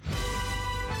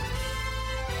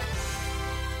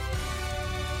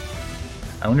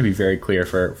I want to be very clear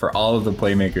for all of the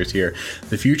playmakers here.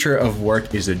 The future of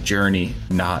work is a journey,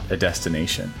 not a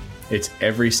destination. It's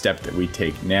every step that we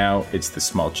take now. It's the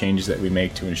small changes that we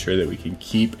make to ensure that we can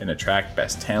keep and attract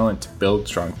best talent, to build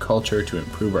strong culture, to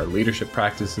improve our leadership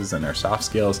practices and our soft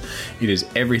skills. It is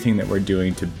everything that we're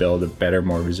doing to build a better,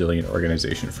 more resilient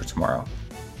organization for tomorrow.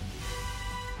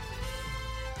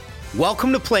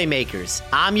 Welcome to Playmakers.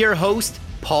 I'm your host,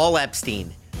 Paul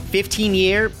Epstein,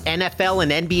 15-year NFL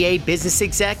and NBA business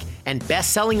exec and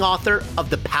best-selling author of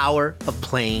The Power of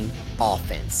Playing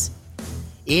Offense.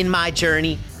 In my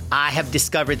journey, I have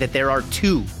discovered that there are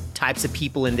two types of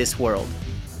people in this world.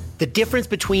 The difference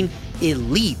between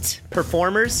elite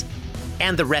performers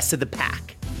and the rest of the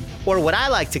pack, or what I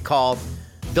like to call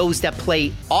those that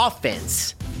play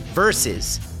offense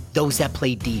versus those that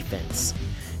play defense.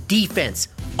 Defense,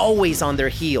 always on their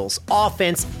heels.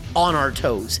 Offense, on our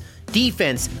toes.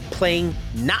 Defense, playing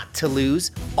not to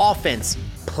lose. Offense,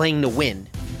 playing to win.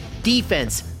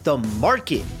 Defense, the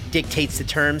market dictates the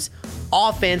terms.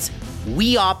 Offense,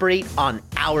 we operate on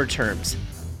our terms.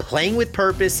 Playing with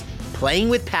purpose, playing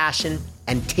with passion,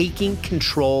 and taking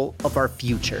control of our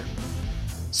future.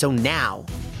 So now,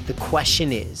 the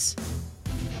question is,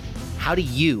 how do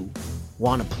you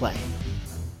want to play?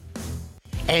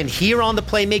 And here on the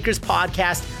Playmakers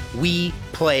podcast, we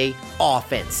play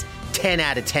offense 10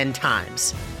 out of 10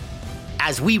 times.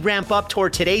 As we ramp up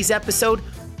toward today's episode,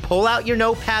 pull out your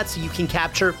notepad so you can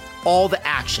capture all the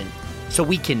action, so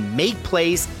we can make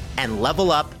plays and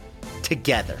level up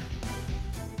together.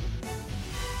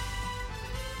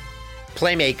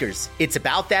 Playmakers, it's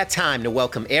about that time to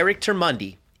welcome Eric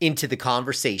Termuende into the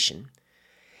conversation.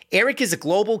 Eric is a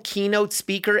global keynote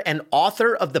speaker and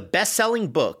author of the best-selling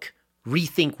book,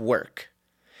 Rethink Work.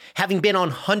 Having been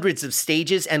on hundreds of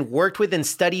stages and worked with and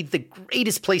studied the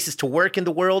greatest places to work in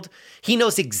the world, he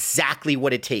knows exactly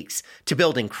what it takes to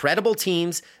build incredible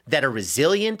teams that are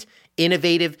resilient,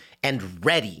 innovative, and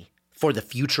ready for the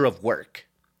future of work.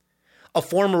 A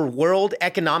former World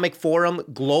Economic Forum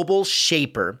global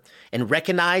shaper and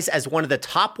recognized as one of the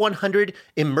top 100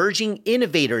 emerging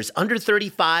innovators under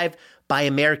 35 by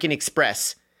American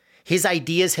Express. His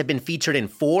ideas have been featured in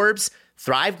Forbes,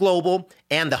 Thrive Global,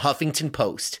 and the Huffington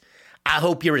Post. I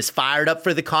hope you're as fired up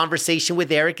for the conversation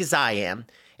with Eric as I am.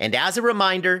 And as a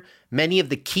reminder, many of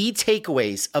the key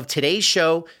takeaways of today's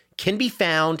show can be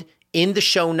found in the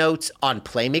show notes on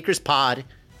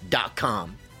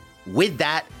playmakerspod.com. With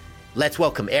that, let's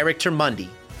welcome Eric Termuende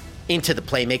into the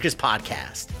Playmakers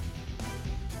podcast.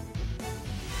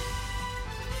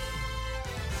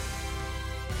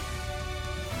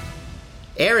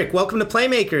 Eric, welcome to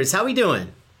Playmakers. How are we doing?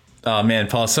 Oh man,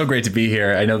 Paul, so great to be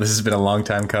here. I know this has been a long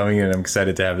time coming and I'm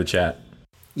excited to have the chat.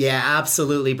 Yeah,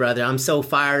 absolutely, brother. I'm so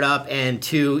fired up, and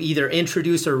to either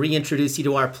introduce or reintroduce you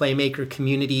to our Playmaker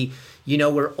community. You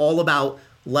know, we're all about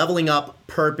leveling up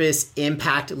purpose,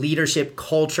 impact, leadership,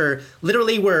 culture.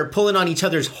 Literally, we're pulling on each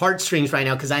other's heartstrings right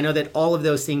now because I know that all of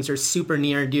those things are super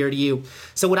near and dear to you.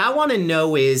 So what I want to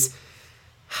know is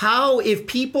how, if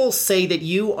people say that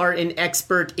you are an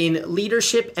expert in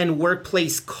leadership and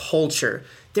workplace culture,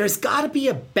 there's got to be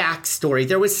a backstory.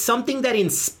 There was something that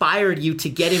inspired you to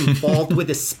get involved with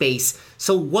a space.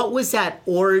 So what was that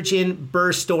origin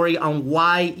birth story on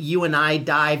why you and I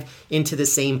dive into the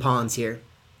same ponds here?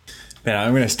 Man,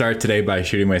 I'm going to start today by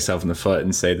shooting myself in the foot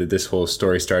and say that this whole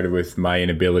story started with my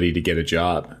inability to get a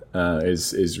job.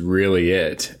 Is really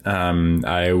it.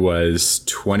 I was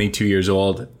 22 years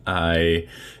old. I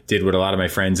did what a lot of my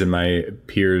friends and my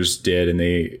peers did, and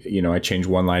I changed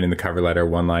one line in the cover letter,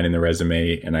 one line in the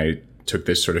resume, and I took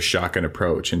this sort of shotgun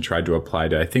approach and tried to apply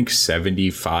to, I think,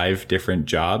 75 different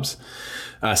jobs.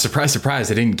 Surprise, surprise,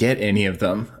 I didn't get any of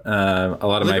them. A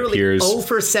lot of my peers. 0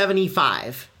 for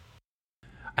 75.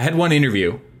 I had one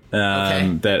interview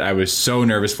that I was so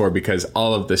nervous for because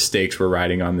all of the stakes were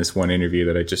riding on this one interview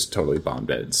that I just totally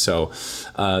bombed at. So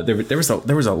there was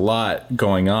a lot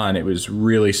going on. It was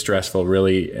really stressful,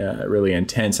 really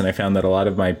intense. And I found that a lot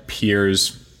of my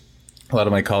peers, a lot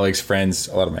of my colleagues' friends,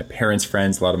 a lot of my parents'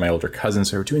 friends, a lot of my older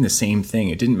cousins were doing the same thing.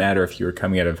 It didn't matter if you were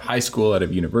coming out of high school, out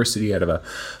of university, out of a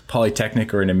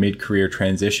polytechnic, or in a mid-career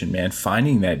transition, man.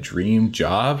 Finding that dream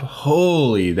job,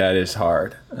 holy, that is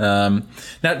hard. Now,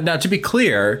 to be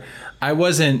clear, I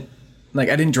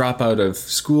didn't drop out of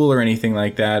school or anything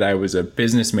like that. I was a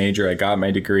business major. I got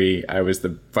my degree. I was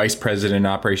the vice president in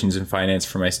operations and finance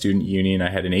for my student union. I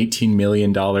had an $18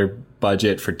 million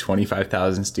budget for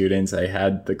 25,000 students. I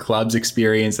had the clubs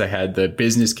experience. I had the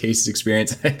business cases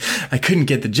experience. I couldn't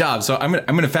get the job. So I'm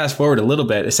going to fast forward a little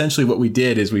bit. Essentially what we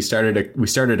did is we started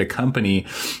a company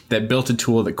that built a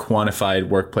tool that quantified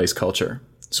workplace culture.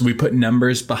 So we put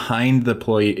numbers behind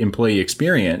the employee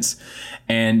experience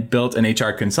and built an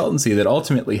HR consultancy that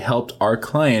ultimately helped our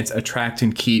clients attract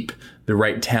and keep the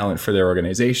right talent for their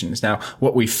organizations. Now,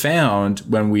 what we found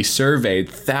when we surveyed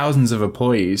thousands of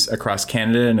employees across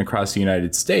Canada and across the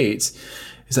United States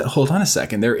is that, hold on a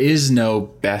second, there is no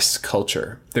best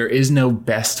culture. There is no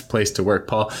best place to work.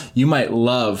 Paul, you might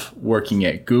love working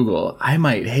at Google. I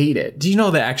might hate it. Do you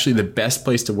know that actually the best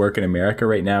place to work in America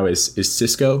right now is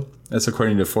Cisco? That's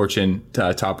according to Fortune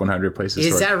top 100 places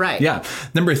to work. Is that right? Yeah.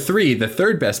 Number 3, the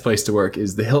third best place to work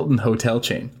is the Hilton hotel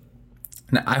chain.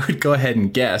 Now, I would go ahead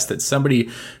and guess that somebody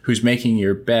who's making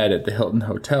your bed at the Hilton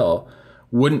Hotel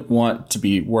wouldn't want to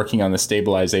be working on the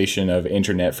stabilization of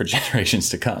internet for generations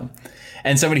to come.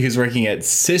 And somebody who's working at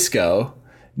Cisco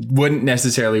wouldn't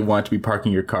necessarily want to be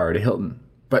parking your car at a Hilton.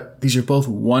 But these are both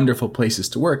wonderful places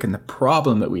to work. And the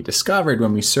problem that we discovered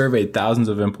when we surveyed thousands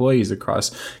of employees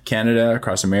across Canada,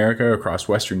 across America, across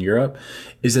Western Europe,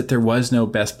 is that there was no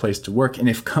best place to work. And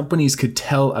if companies could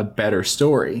tell a better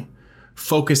story,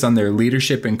 focus on their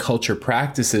leadership and culture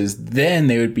practices, then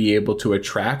they would be able to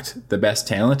attract the best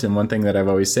talent. And one thing that I've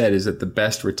always said is that the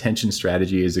best retention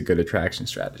strategy is a good attraction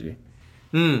strategy.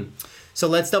 So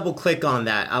let's double click on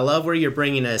that. I love where you're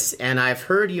bringing us. And I've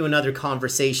heard you in other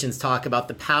conversations talk about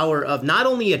the power of not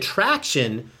only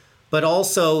attraction, but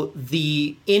also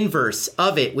the inverse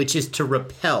of it, which is to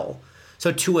repel.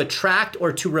 So to attract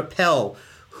or to repel,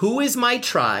 who is my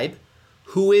tribe?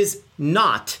 Who is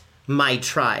not my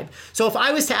tribe? So if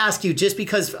I was to ask you, just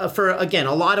because for, again,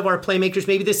 a lot of our playmakers,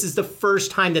 maybe this is the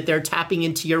first time that they're tapping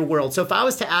into your world. So if I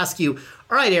was to ask you,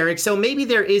 all right, Eric, so maybe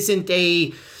there isn't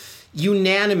a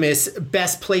unanimous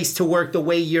best place to work the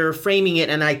way you're framing it,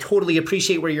 and I totally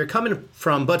appreciate where you're coming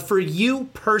from, but for you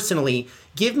personally,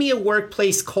 give me a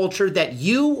workplace culture that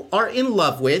you are in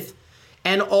love with.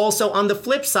 And also on the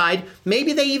flip side,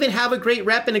 maybe they even have a great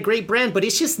rep and a great brand, but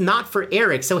it's just not for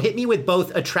Eric. So hit me with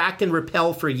both attract and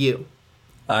repel for you.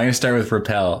 I'm going to start with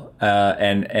Repel.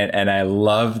 And I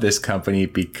love this company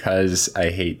because I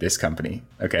hate this company.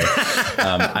 Okay.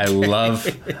 I love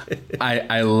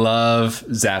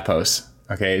Zappos.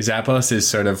 Okay. Zappos is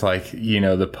sort of like,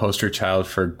 the poster child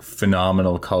for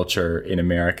phenomenal culture in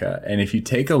America. And if you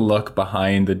take a look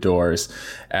behind the doors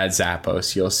at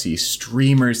Zappos, you'll see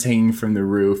streamers hanging from the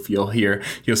roof. You'll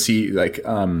see like,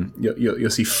 you'll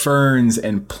see ferns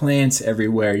and plants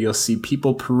everywhere. You'll see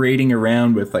people parading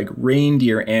around with like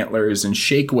reindeer antlers and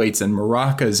shake weights and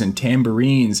maracas and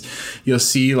tambourines. You'll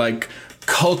see like,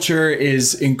 culture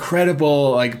is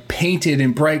incredible, like painted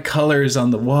in bright colors on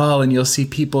the wall, and you'll see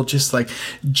people just like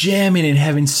jamming and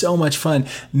having so much fun.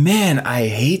 Man, I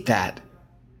hate that.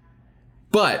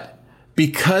 But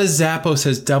because Zappos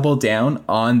has doubled down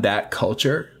on that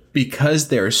culture, because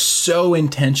they're so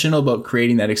intentional about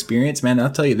creating that experience, man,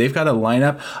 I'll tell you, they've got a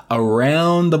lineup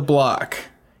around the block.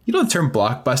 You know, the term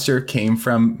blockbuster came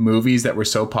from movies that were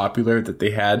so popular that they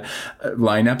had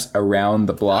lineups around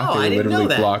the block. They were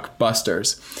literally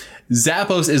blockbusters.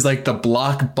 Zappos is like the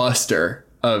blockbuster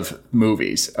of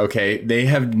movies. Okay. They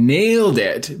have nailed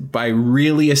it by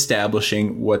really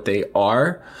establishing what they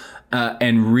are.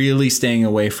 And really staying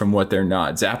away from what they're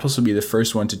not. Zappos will be the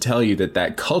first one to tell you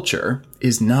that culture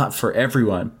is not for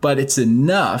everyone, but it's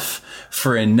enough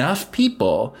for enough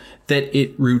people that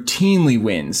it routinely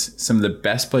wins some of the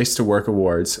best place to work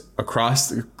awards across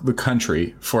the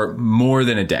country for more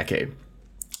than a decade.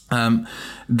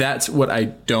 That's what I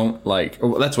don't like,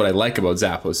 or that's what I like about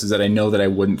Zappos, is that I know that I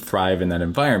wouldn't thrive in that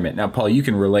environment. Now, Paul, you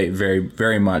can relate very,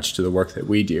 very much to the work that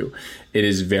we do. It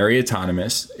is very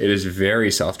autonomous. It is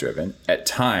very self-driven. At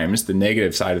times, the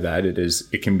negative side of that,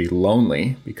 it can be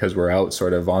lonely because we're out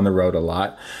sort of on the road a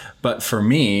lot. But for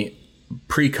me,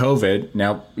 pre-COVID,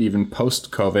 now even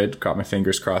post-COVID, got my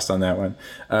fingers crossed on that one,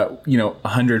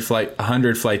 100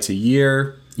 flights a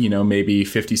year, maybe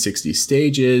 50, 60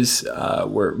 stages.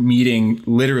 We're meeting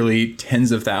literally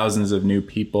tens of thousands of new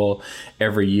people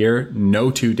every year. No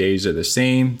 2 days are the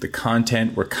same. The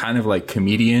content, we're kind of like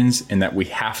comedians in that we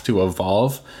have to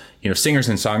evolve. Singers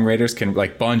and songwriters can,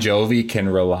 like Bon Jovi, can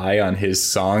rely on his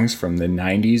songs from the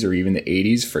 90s or even the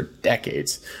 80s for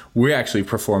decades. We actually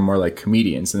perform more like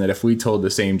comedians, and that if we told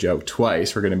the same joke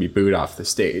twice, we're going to be booed off the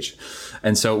stage.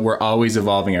 And so we're always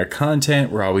evolving our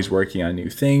content. We're always working on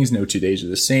new things. No 2 days are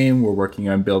the same. We're working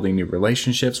on building new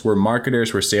relationships. We're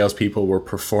marketers, we're salespeople, we're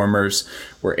performers,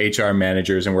 we're HR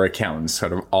managers, and we're accountants,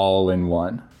 sort of all in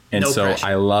one. And no pressure.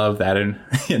 I love that,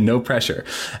 and no pressure.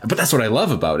 But that's what I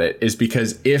love about it, is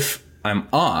because if I'm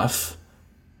off,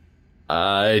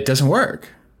 it doesn't work.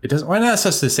 it doesn't, why not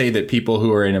us to say that people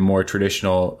who are in a more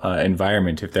traditional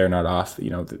environment, if they're not off,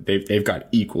 they've got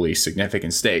equally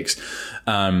significant stakes.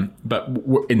 But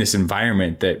in this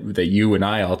environment that you and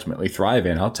I ultimately thrive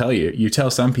in, I'll tell you, you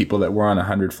tell some people that we're on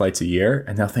 100 flights a year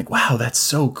and they'll think, wow, that's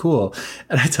so cool.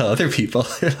 And I tell other people,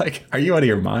 they're like, are you out of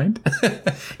your mind?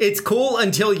 It's cool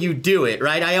until you do it,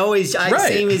 right?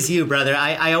 Same as you, brother.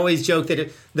 I always joke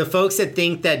that the folks that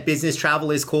think that business travel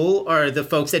is cool are the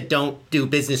folks that don't do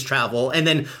business travel. And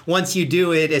then once you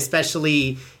do it,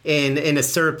 especially in a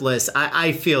surplus,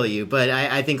 I feel you. But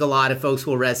I think a lot of folks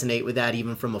will resonate with that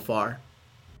even from afar.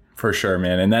 For sure,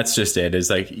 man. And that's just it. Is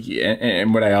like,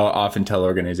 and what I often tell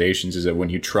organizations is that when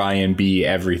you try and be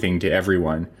everything to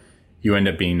everyone, you end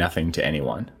up being nothing to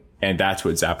anyone. And that's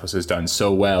what Zappos has done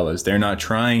so well, is they're not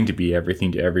trying to be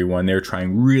everything to everyone. They're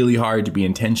trying really hard to be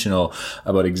intentional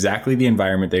about exactly the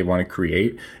environment they want to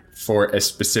create for a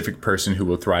specific person who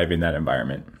will thrive in that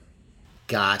environment.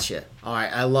 Gotcha. All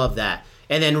right. I love that.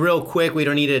 And then real quick, we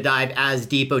don't need to dive as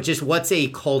deep, but just what's a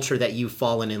culture that you've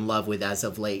fallen in love with as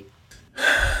of late?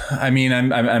 I mean,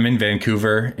 I'm in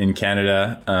Vancouver in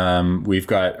Canada. We've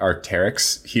got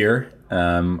Arc'teryx here.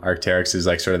 Arc'teryx is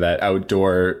like sort of that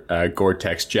outdoor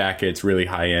Gore-Tex jacket. It's really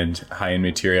high-end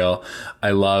material.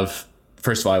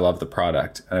 First of all, I love the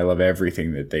product. And I love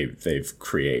everything that they've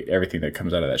created. Everything that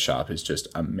comes out of that shop is just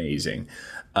amazing.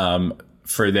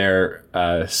 For their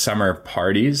summer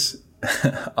parties,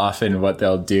 often what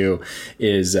they'll do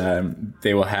is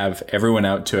they will have everyone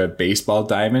out to a baseball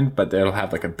diamond, but they'll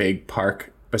have like a big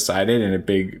park beside it in a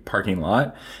big parking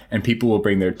lot, and people will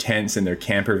bring their tents and their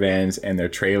camper vans and their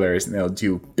trailers, and they'll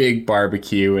do big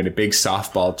barbecue and a big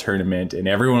softball tournament, and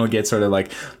everyone will get sort of like,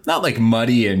 not like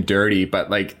muddy and dirty, but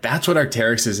like that's what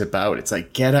Arc'teryx is about. It's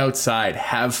like, get outside,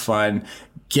 have fun,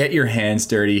 get your hands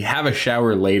dirty, have a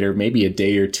shower later, maybe a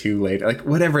day or two later, like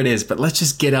whatever it is, but let's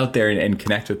just get out there and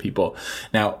connect with people.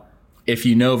 Now, if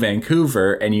you know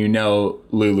Vancouver and you know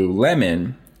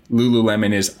Lululemon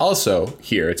is also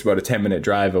here. It's about a 10-minute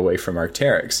drive away from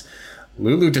Arc'teryx.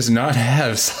 Lulu does not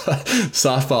have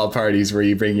softball parties where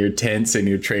you bring your tents and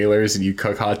your trailers and you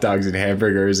cook hot dogs and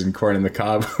hamburgers and corn on the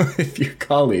cob with your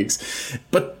colleagues.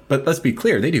 But let's be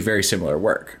clear, they do very similar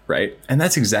work, right? And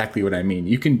that's exactly what I mean.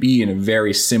 You can be in a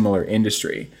very similar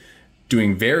industry,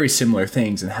 doing very similar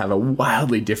things, and have a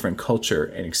wildly different culture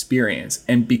and experience.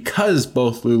 And because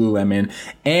both Lululemon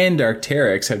and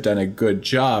Arc'teryx have done a good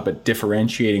job at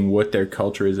differentiating what their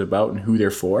culture is about and who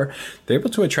they're for, they're able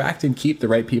to attract and keep the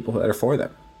right people that are for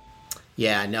them.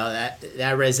 Yeah, no, that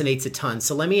resonates a ton.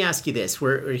 So let me ask you this.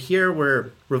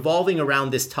 We're revolving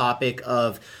around this topic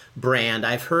of brand.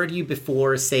 I've heard you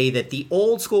before say that the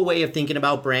old school way of thinking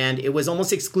about brand, it was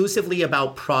almost exclusively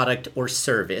about product or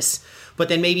service. But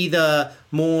then maybe the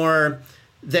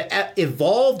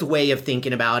evolved way of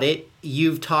thinking about it,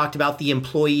 you've talked about the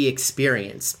employee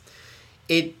experience.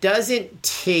 It doesn't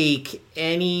take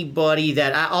anybody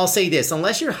that, I'll say this,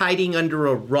 unless you're hiding under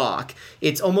a rock,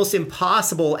 it's almost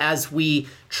impossible as we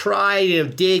try to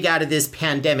dig out of this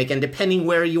pandemic. And depending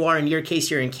where you are, in your case,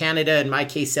 you're in Canada, in my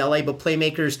case, LA, but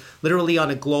Playmakers literally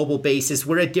on a global basis,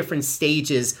 we're at different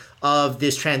stages of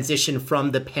this transition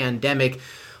from the pandemic.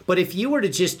 But if you were to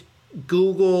just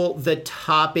Google the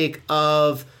topic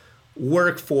of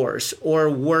workforce or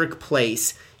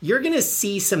workplace, you're going to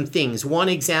see some things. One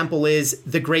example is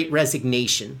the Great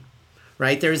Resignation,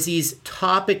 right? There's these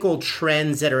topical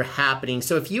trends that are happening.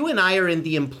 So if you and I are in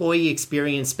the employee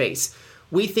experience space,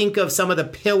 we think of some of the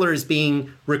pillars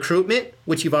being recruitment,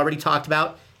 which you've already talked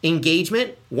about,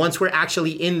 engagement, once we're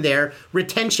actually in there,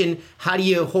 retention, how do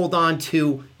you hold on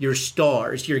to your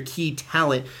stars, your key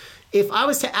talent? If I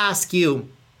was to ask you,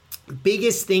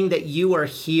 biggest thing that you are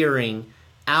hearing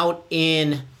out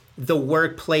in the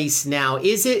workplace now,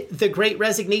 is it the Great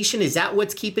Resignation? Is that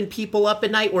what's keeping people up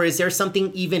at night? Or is there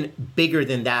something even bigger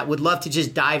than that? Would love to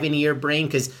just dive into your brain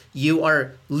because you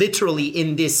are literally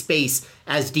in this space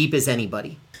as deep as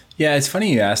anybody. Yeah, it's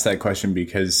funny you asked that question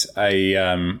because I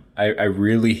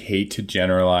really hate to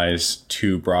generalize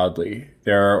too broadly.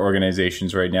 There are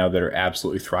organizations right now that are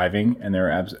absolutely thriving, and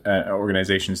there are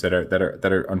organizations that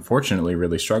are unfortunately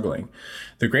really struggling.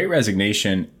 The Great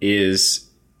Resignation is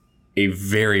a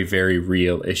very, very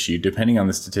real issue. Depending on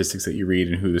the statistics that you read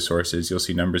and who the source is, you'll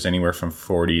see numbers anywhere from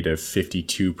 40 to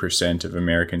 52% of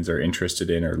Americans are interested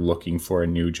in or looking for a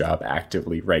new job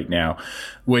actively right now,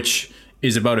 which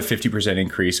is about a 50%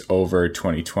 increase over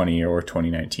 2020 or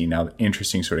 2019. Now, the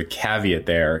interesting sort of caveat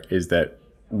there is that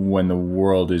when the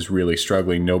world is really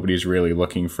struggling, nobody's really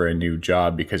looking for a new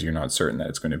job because you're not certain that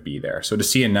it's going to be there. So to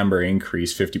see a number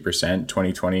increase 50%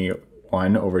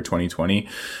 2021 over 2020,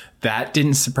 that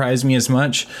didn't surprise me as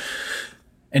much.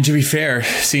 And to be fair,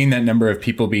 seeing that number of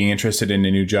people being interested in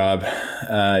a new job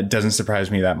doesn't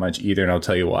surprise me that much either, and I'll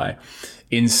tell you why.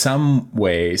 In some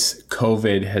ways,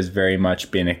 COVID has very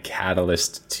much been a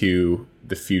catalyst to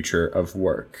the future of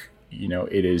work. You know,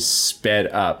 it has sped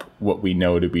up what we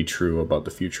know to be true about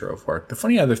the future of work. The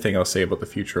funny other thing I'll say about the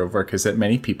future of work is that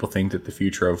many people think that the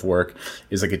future of work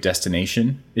is like a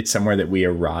destination. It's somewhere that we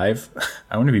arrive.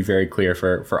 I want to be very clear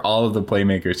for all of the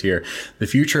playmakers here. The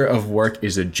future of work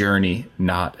is a journey,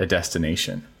 not a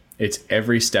destination. It's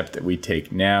every step that we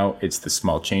take now. It's the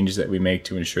small changes that we make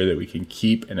to ensure that we can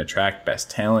keep and attract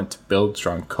best talent, to build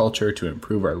strong culture, to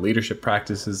improve our leadership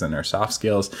practices and our soft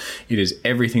skills. It is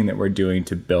everything that we're doing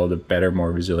to build a better,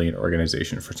 more resilient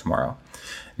organization for tomorrow.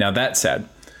 Now, that said,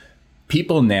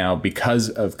 people now, because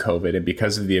of COVID and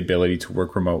because of the ability to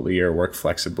work remotely or work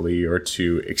flexibly or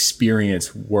to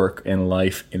experience work and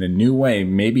life in a new way,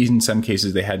 maybe in some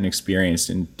cases they hadn't experienced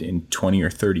in 20 or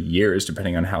 30 years,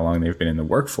 depending on how long they've been in the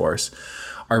workforce,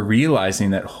 are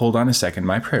realizing that, hold on a second,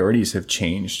 my priorities have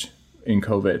changed in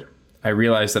COVID. I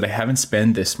realized that I haven't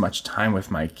spent this much time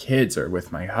with my kids or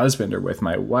with my husband or with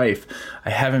my wife.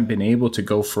 I haven't been able to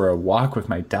go for a walk with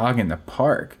my dog in the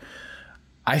park.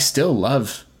 I still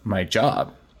love my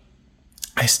job.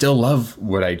 I still love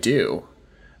what I do,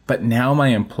 but now my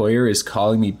employer is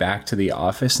calling me back to the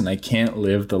office and I can't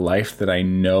live the life that I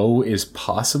know is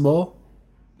possible,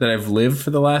 that I've lived for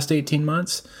the last 18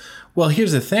 months. Well,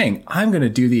 here's the thing. I'm going to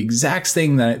do the exact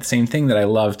same thing that I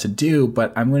love to do,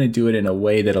 but I'm going to do it in a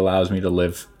way that allows me to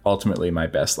live ultimately my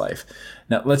best life.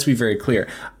 Now, let's be very clear.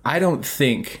 I don't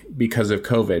think because of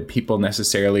COVID, people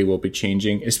necessarily will be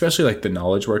changing, especially like the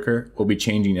knowledge worker, will be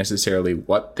changing necessarily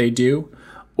what they do,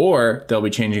 or they'll be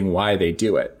changing why they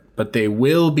do it. But they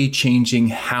will be changing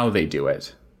how they do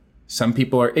it. Some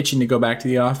people are itching to go back to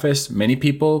the office. Many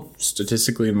people,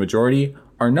 statistically the majority,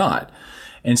 are not.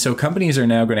 And so companies are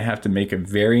now going to have to make a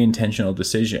very intentional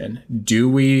decision. Do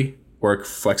we work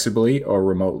flexibly or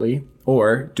remotely,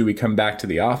 or do we come back to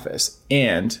the office?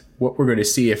 And what we're going to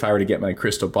see, if I were to get my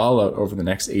crystal ball out over the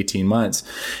next 18 months,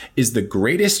 is the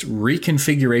greatest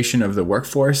reconfiguration of the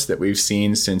workforce that we've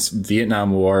seen since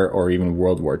Vietnam War or even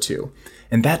World War II.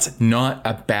 And that's not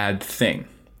a bad thing.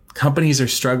 Companies are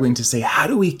struggling to say, how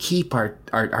do we keep our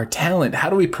talent?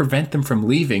 How do we prevent them from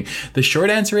leaving? The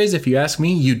short answer is, if you ask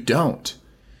me, you don't.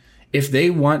 If they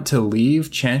want to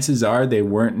leave, chances are they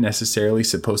weren't necessarily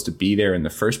supposed to be there in the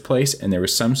first place, and there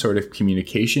was some sort of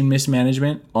communication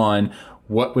mismanagement on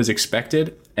what was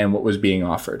expected and what was being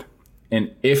offered.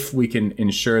 And if we can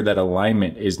ensure that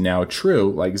alignment is now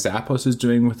true, like Zappos is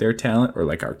doing with their talent, or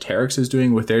like Arc'teryx is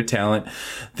doing with their talent,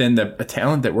 then the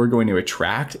talent that we're going to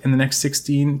attract in the next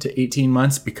 16 to 18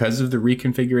 months because of the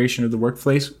reconfiguration of the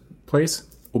workplace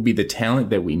will be the talent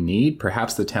that we need,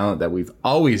 perhaps the talent that we've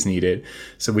always needed,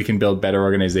 so we can build better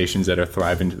organizations that are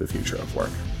thrive into the future of work.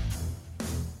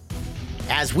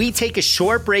 As we take a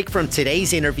short break from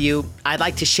today's interview, I'd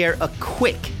like to share a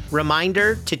quick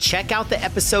reminder to check out the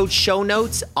episode show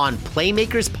notes on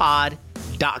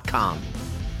playmakerspod.com,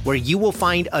 where you will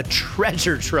find a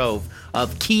treasure trove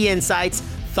of key insights,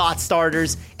 thought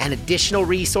starters, and additional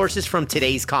resources from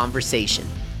today's conversation.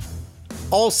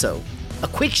 Also, a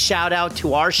quick shout out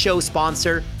to our show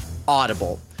sponsor,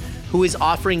 Audible, who is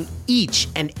offering each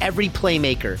and every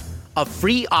playmaker a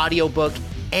free audiobook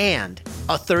and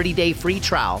a 30-day free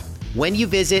trial when you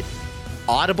visit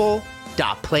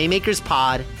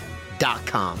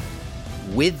audible.playmakerspod.com.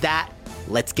 With that,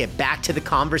 let's get back to the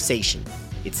conversation.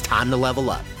 It's time to level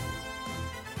up.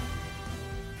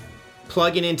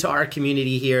 Plugging into our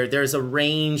community here, there's a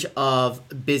range of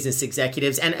business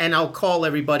executives, and I'll call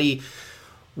everybody.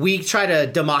 We try to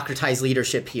democratize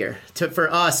leadership here.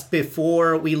 For us,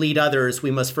 before we lead others,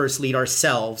 we must first lead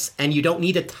ourselves. And you don't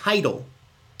need a title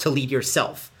to lead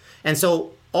yourself. And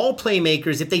so all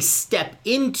playmakers, if they step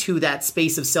into that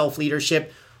space of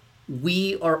self-leadership,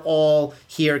 we are all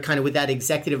here kind of with that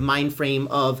executive mind frame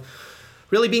of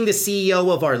really being the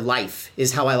CEO of our life,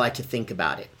 is how I like to think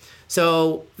about it.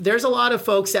 So there's a lot of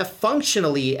folks that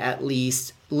functionally, at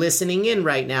least, listening in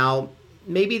right now,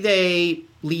 maybe they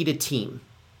lead a team.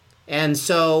 And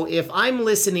so if I'm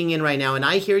listening in right now and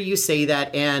I hear you say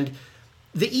that, and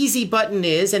the easy button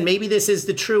is, and maybe this is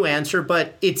the true answer,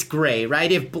 but it's gray,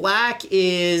 right? If black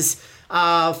is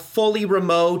fully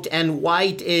remote and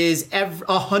white is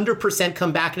 100%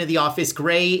 come back into the office,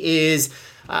 gray is,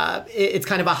 it's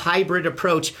kind of a hybrid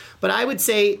approach. But I would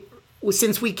say,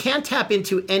 since we can't tap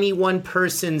into any one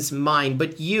person's mind,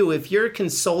 but you, if you're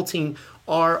consulting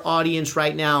our audience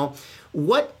right now,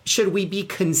 what should we be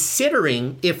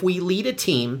considering if we lead a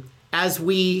team as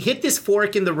we hit this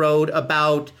fork in the road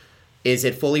about, is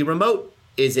it fully remote?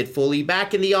 Is it fully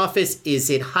back in the office? Is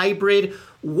it hybrid?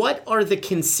 What are the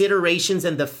considerations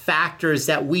and the factors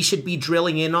that we should be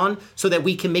drilling in on so that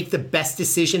we can make the best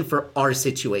decision for our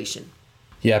situation?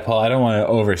 Yeah, Paul, I don't want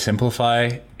to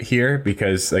oversimplify here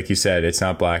because, like you said, it's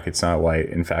not black, it's not white.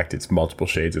 In fact, it's multiple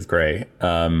shades of gray.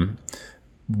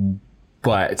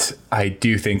 But I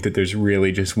do think that there's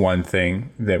really just one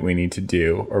thing that we need to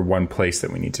do, or one place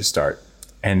that we need to start.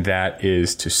 And that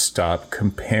is to stop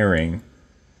comparing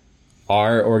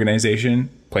our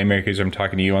organization. Playmakers, I'm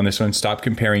talking to you on this one. Stop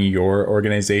comparing your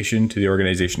organization to the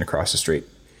organization across the street.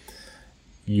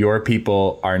 Your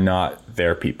people are not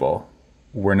their people.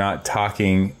 We're not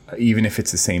talking, even if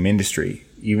it's the same industry,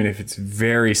 even if it's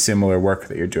very similar work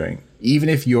that you're doing, even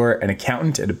if you're an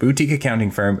accountant at a boutique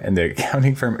accounting firm and the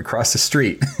accounting firm across the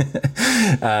street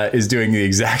is doing the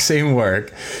exact same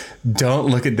work, don't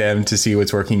look at them to see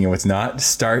what's working and what's not.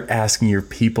 Start asking your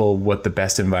people what the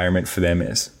best environment for them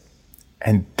is.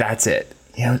 And that's it.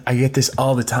 You know, I get this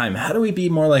all the time. How do we be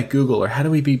more like Google, or how do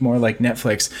we be more like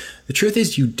Netflix? The truth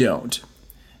is you don't.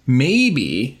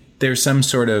 Maybe there's some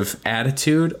sort of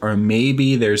attitude, or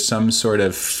maybe there's some sort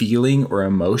of feeling or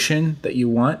emotion that you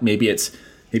want. Maybe it's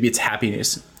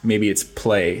happiness, maybe it's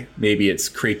play, maybe it's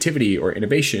creativity or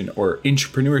innovation or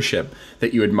entrepreneurship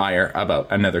that you admire about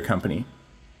another company.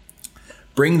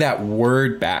 Bring that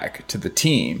word back to the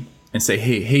team and say,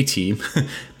 hey team,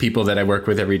 people that I work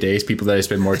with every day, people that I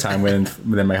spend more time with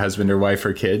than my husband or wife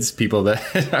or kids, people that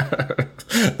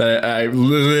that I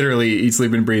literally eat,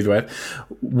 sleep, and breathe with.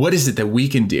 What is it that we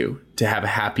can do to have a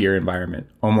happier environment,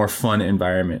 a more fun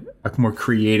environment, a more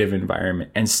creative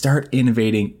environment, and start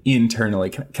innovating internally?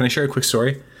 Can I share a quick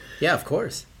story? Yeah, of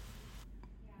course.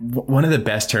 One of the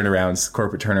best turnarounds,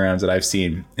 corporate turnarounds that I've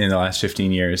seen in the last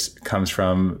 15 years comes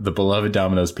from the beloved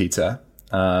Domino's Pizza.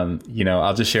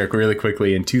 I'll just share really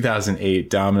quickly. In 2008,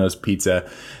 Domino's Pizza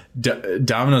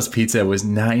was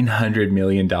 $900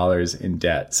 million in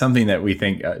debt, something that we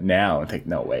think now and think,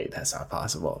 no, wait, that's not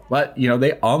possible. But,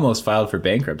 they almost filed for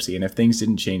bankruptcy. And if things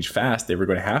didn't change fast, they were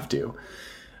going to have to.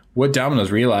 What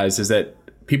Domino's realized is that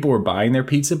people were buying their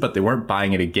pizza, but they weren't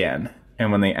buying it again.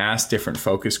 And when they asked different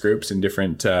focus groups and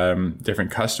different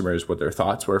customers what their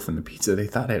thoughts were from the pizza, they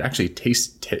thought it actually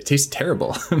tastes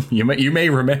terrible. you may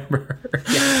remember.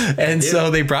 Yeah, and so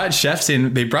they brought chefs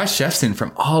in. They brought chefs in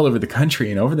from all over the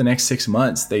country. And over the next 6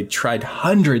 months, they tried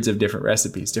hundreds of different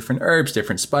recipes, different herbs,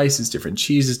 different spices, different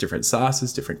cheeses, different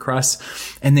sauces, different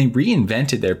crusts, and they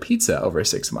reinvented their pizza over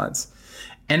 6 months.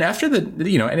 And after and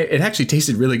it actually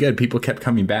tasted really good. People kept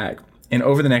coming back. And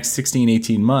over the next 16,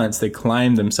 18 months, they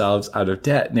climbed themselves out of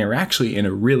debt, and they were actually in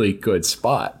a really good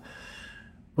spot.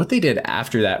 What they did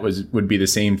after that would be the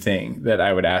same thing that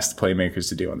I would ask the Playmakers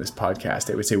to do on this podcast.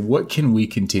 They would say, what can we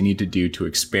continue to do to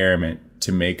experiment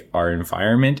to make our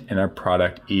environment and our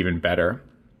product even better?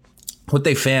 What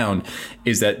they found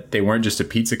is that they weren't just a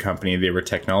pizza company, they were a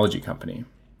technology company.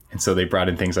 And so they brought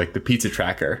in things like the pizza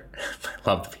tracker. I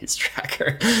love the pizza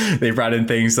tracker. They brought in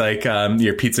things like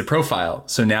your pizza profile.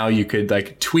 So now you could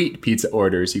tweet pizza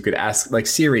orders. You could ask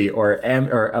Siri or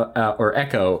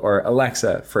Echo or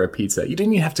Alexa for a pizza. You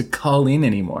didn't even have to call in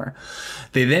anymore.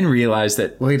 They then realized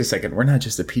that, wait a second, we're not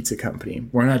just a pizza company.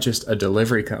 We're not just a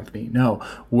delivery company. No,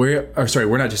 we're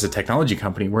not just a technology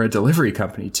company. We're a delivery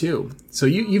company too. So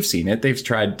you've seen it. They've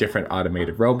tried different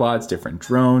automated robots, different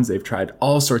drones. They've tried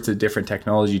all sorts of different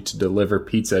technology to deliver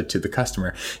pizza to the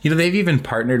customer. They've even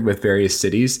partnered with various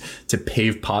cities to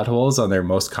pave potholes on their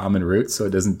most common routes so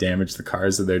it doesn't damage the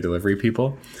cars of their delivery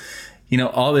people.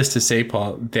 All this to say,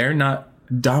 Paul,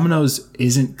 Domino's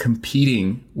isn't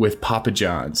competing with Papa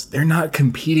John's. They're not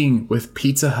competing with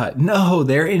Pizza Hut. No,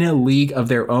 they're in a league of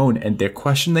their own. And the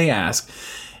question they ask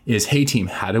is, hey team,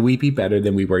 how do we be better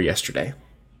than we were yesterday?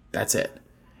 That's it.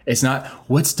 It's not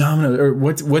what's Domino's or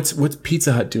what's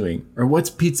Pizza Hut doing or what's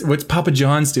Papa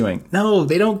John's doing. No,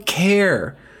 they don't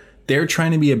care. They're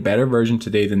trying to be a better version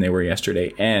today than they were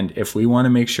yesterday. And if we want to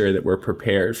make sure that we're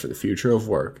prepared for the future of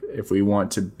work, if we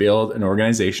want to build an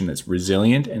organization that's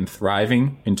resilient and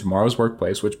thriving in tomorrow's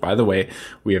workplace, which, by the way,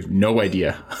 we have no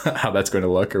idea how that's going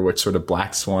to look or which sort of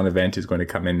black swan event is going to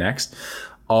come in next,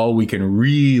 all we can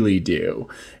really do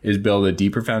is build a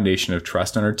deeper foundation of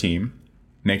trust on our team,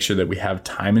 make sure that we have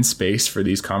time and space for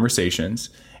these conversations,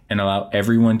 and allow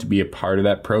everyone to be a part of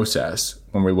that process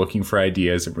when we're looking for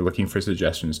ideas and we're looking for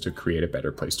suggestions to create a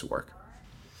better place to work.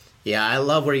 Yeah, I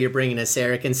love where you're bringing us,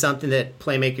 Eric, and something that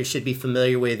Playmakers should be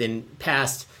familiar with in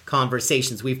past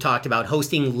conversations. We've talked about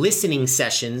hosting listening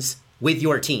sessions with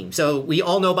your team. So we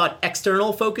all know about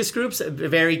external focus groups,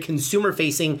 very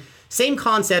consumer-facing, same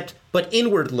concept, but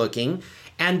inward-looking.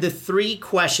 And the 3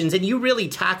 questions, and you really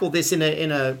tackle this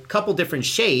in a couple different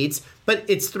shades, but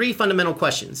it's 3 fundamental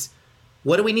questions.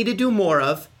 What do we need to do more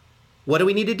of? What do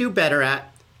we need to do better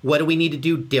at? What do we need to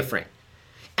do different?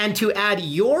 And to add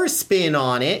your spin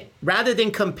on it, rather than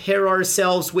compare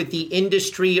ourselves with the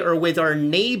industry or with our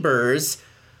neighbors,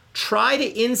 try to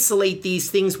insulate these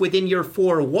things within your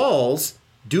 4 walls.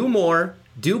 Do more,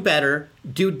 do better,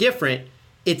 do different.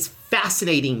 It's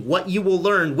fascinating what you will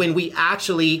learn when we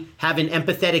actually have an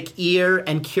empathetic ear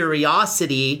and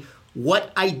curiosity,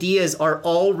 what ideas are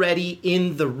already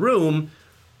in the room.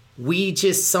 We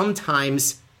just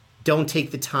sometimes don't take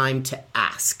the time to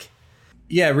ask.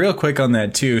 Yeah, real quick on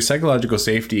that too. Psychological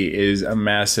safety is a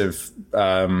massive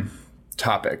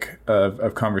topic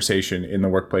of conversation in the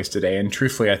workplace today. And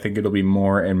truthfully, I think it'll be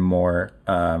more and more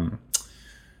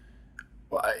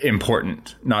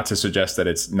important, not to suggest that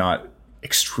it's not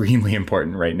extremely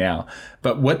important right now.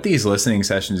 But what these listening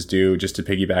sessions do, just to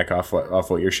piggyback off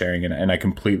what you're sharing, and I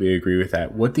completely agree with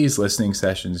that, what these listening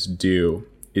sessions do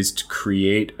is to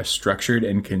create a structured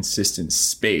and consistent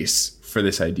space for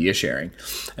this idea sharing.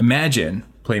 Imagine,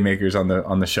 playmakers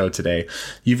on the show today,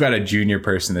 you've got a junior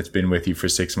person that's been with you for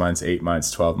 6 months, 8 months,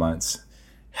 12 months.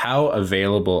 How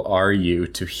available are you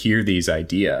to hear these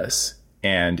ideas?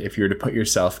 And if you were to put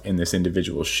yourself in this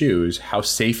individual's shoes, how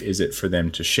safe is it for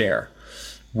them to share?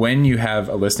 When you have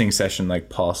a listening session like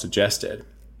Paul suggested,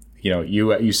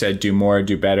 you said do more,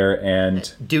 do better,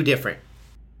 and do different.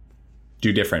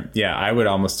 Do different. Yeah, I would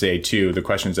almost say too, the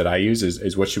questions that I use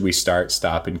is what should we start,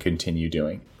 stop, and continue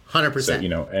doing? 100%.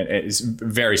 So, and it's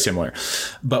very similar.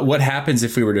 But what happens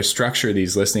if we were to structure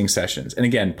these listening sessions? And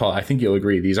again, Paul, I think you'll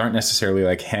agree, these aren't necessarily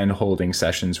like hand-holding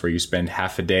sessions where you spend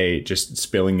half a day just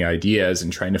spilling ideas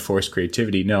and trying to force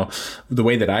creativity. No, the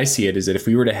way that I see it is that if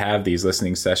we were to have these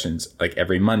listening sessions like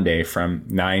every Monday from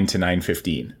 9 to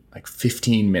 9:15, like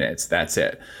 15 minutes, that's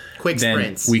it. Quick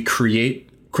sprints. We create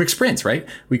quick sprints, right?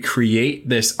 We create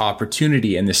this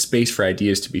opportunity and this space for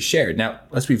ideas to be shared. Now,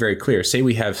 let's be very clear. Say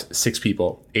we have 6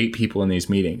 people, 8 people in these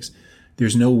meetings.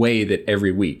 There's no way that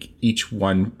every week, each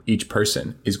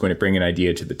person is going to bring an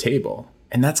idea to the table.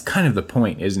 And that's kind of the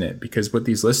point, isn't it? Because what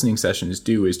these listening sessions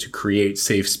do is to create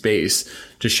safe space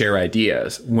to share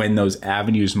ideas when those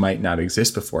avenues might not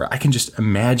exist before. I can just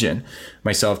imagine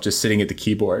myself just sitting at the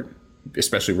keyboard,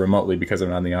 especially remotely because I'm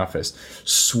not in the office,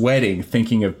 sweating,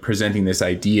 thinking of presenting this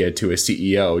idea to a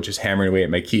CEO, just hammering away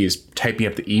at my keys, typing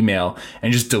up the email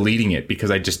and just deleting it because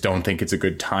I just don't think it's a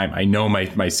good time. I know my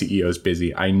CEO is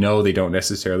busy. I know they don't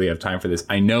necessarily have time for this.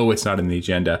 I know it's not in the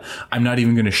agenda. I'm not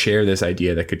even going to share this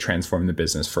idea that could transform the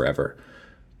business forever.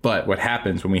 But what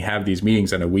happens when we have these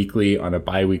meetings on a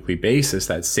bi-weekly basis,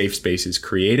 that safe space is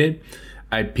created.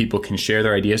 People can share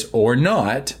their ideas or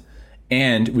not.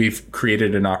 And we've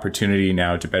created an opportunity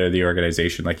now to better the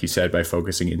organization, like you said, by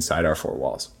focusing inside our 4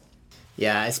 walls.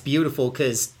 Yeah, it's beautiful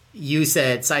because you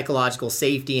said psychological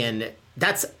safety, and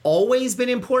that's always been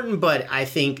important. But I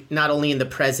think not only in the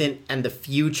present and the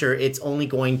future, it's only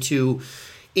going to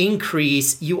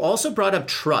increase. You also brought up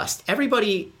trust.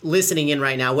 Everybody listening in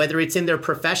right now, whether it's in their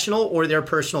professional or their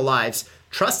personal lives,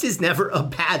 trust is never a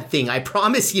bad thing. I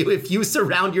promise you, if you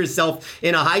surround yourself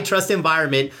in a high trust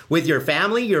environment with your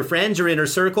family, your friends, your inner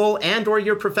circle, and or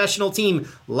your professional team,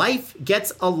 life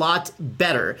gets a lot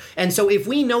better. And so if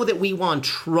we know that we want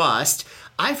trust,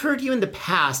 I've heard you in the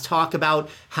past talk about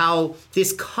how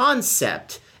this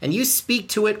concept, and you speak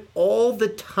to it all the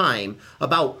time,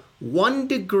 about 1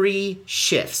 degree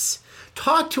shifts.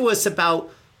 Talk to us about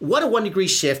what a 1 degree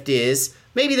shift is.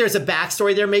 Maybe there's a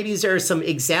backstory there. Maybe there are some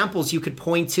examples you could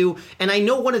point to. And I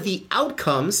know one of the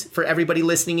outcomes for everybody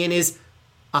listening in is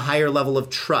a higher level of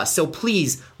trust. So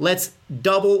please, let's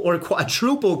double or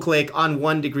quadruple click on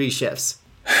 1 degree shifts.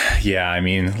 Yeah, I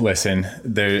mean, listen,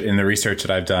 in the research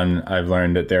that I've done, I've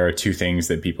learned that there are 2 things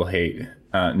that people hate.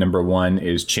 Number 1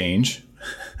 is change.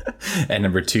 And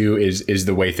number 2 is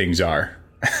the way things are.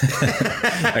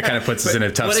 That kind of puts us in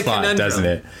a tough spot, conundrum. Doesn't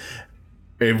it?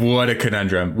 What a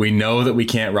conundrum. We know that we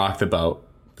can't rock the boat,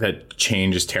 that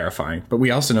change is terrifying, but we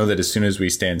also know that as soon as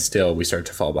we stand still, we start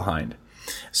to fall behind.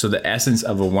 So the essence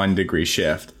of a 1 degree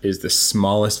shift is the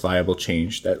smallest viable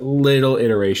change, that little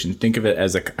iteration. Think of it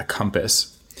as a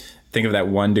compass. Think of that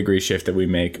 1 degree shift that we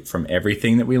make from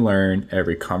everything that we learn,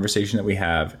 every conversation that we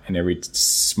have, and every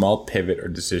small pivot or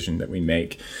decision that we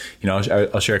make.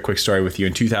 I'll share a quick story with you.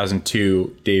 In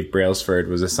 2002, Dave Brailsford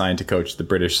was assigned to coach the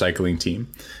British cycling team,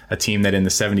 a team that in the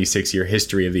 76-year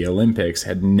history of the Olympics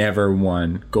had never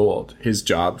won gold. His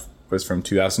job was from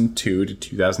 2002 to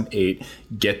 2008,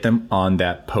 get them on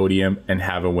that podium and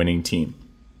have a winning team.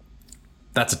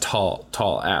 That's a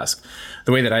tall ask.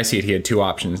 the way that I see it, he had two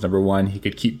options. Number one, he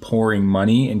could keep pouring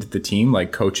money into the team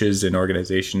like coaches and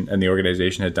the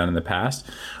organization had done in the past,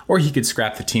 or he could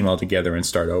scrap the team altogether and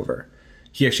start over.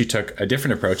 He actually took a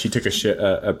different approach. He took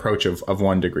a approach of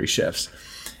 1 degree shifts.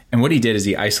 And what he did is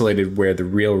he isolated where the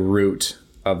real root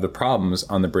of the problems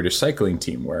on the British cycling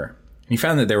team were. And he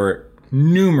found that there were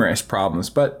numerous problems,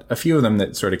 but a few of them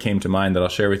that sort of came to mind that I'll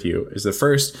share with you is the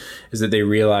first is that they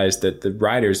realized that the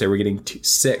riders, they were getting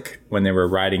sick when they were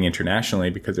riding internationally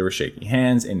because they were shaking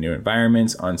hands in new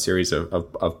environments on series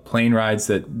of plane rides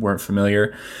that weren't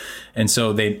familiar. And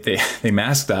so they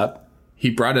masked up. He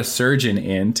brought a surgeon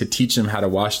in to teach them how to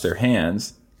wash their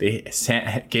hands. They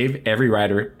gave every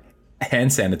rider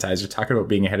hand sanitizer, talking about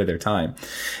being ahead of their time.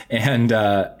 And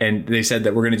they said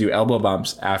that we're going to do elbow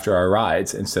bumps after our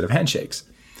rides instead of handshakes.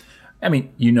 I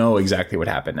mean, you know exactly what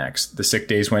happened next. The sick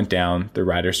days went down, the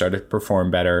riders started to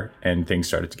perform better, and things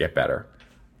started to get better.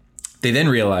 They then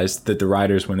realized that the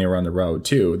riders, when they were on the road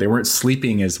too, they weren't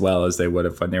sleeping as well as they would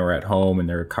have when they were at home in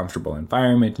their comfortable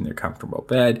environment, in their comfortable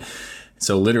bed.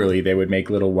 So literally, they would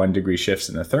make little 1 degree shifts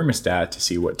in the thermostat to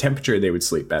see what temperature they would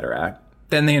sleep better at.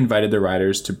 Then they invited the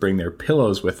riders to bring their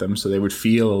pillows with them so they would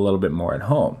feel a little bit more at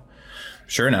home.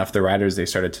 Sure enough, the riders, they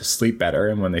started to sleep better.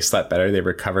 And when they slept better, they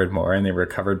recovered more, and they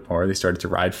recovered more. They started to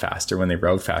ride faster. When they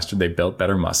rode faster, they built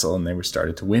better muscle, and they were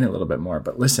started to win a little bit more.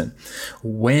 But listen,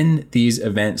 when these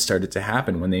events started to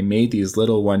happen, when they made these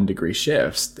little 1 degree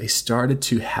shifts, they started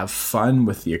to have fun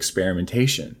with the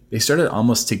experimentation. They started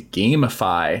almost to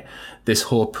gamify this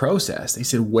whole process. They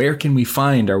said, where can we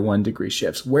find our 1 degree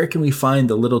shifts? Where can we find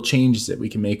the little changes that we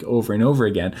can make over and over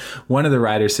again? One of the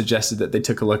riders suggested that they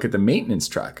took a look at the maintenance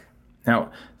truck.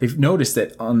 Now, they've noticed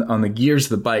that on the gears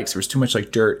of the bikes, there was too much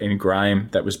like dirt and grime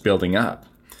that was building up.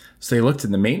 So they looked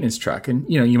at the maintenance truck, and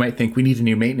you might think we need a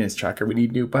new maintenance truck or we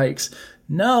need new bikes.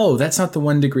 No, that's not the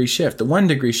 1 degree shift. The 1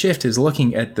 degree shift is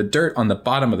looking at the dirt on the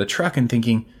bottom of the truck and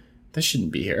thinking, this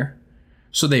shouldn't be here.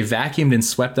 So they vacuumed and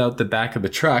swept out the back of the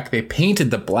truck. They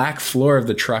painted the black floor of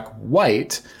the truck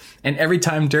white. And every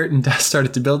time dirt and dust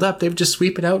started to build up, they would just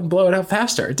sweep it out and blow it out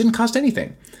faster. It didn't cost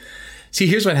anything. See,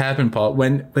 here's what happened, Paul.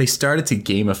 When they started to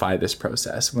gamify this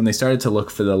process, when they started to look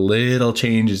for the little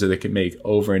changes that they could make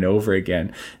over and over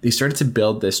again, they started to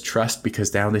build this trust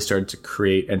because now they started to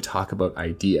create and talk about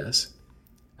ideas.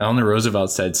 Eleanor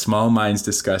Roosevelt said, small minds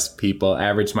discuss people,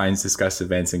 average minds discuss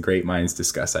events, and great minds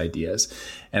discuss ideas.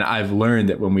 And I've learned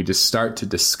that when we just start to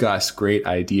discuss great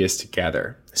ideas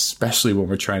together, especially when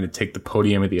we're trying to take the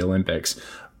podium of the Olympics,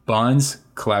 bonds,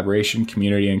 collaboration,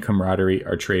 community, and camaraderie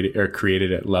are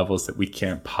created at levels that we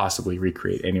can't possibly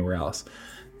recreate anywhere else.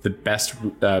 The best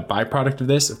byproduct of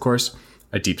this, of course,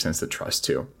 a deep sense of trust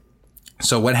too.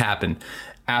 So what happened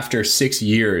after 6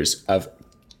 years of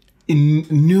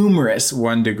numerous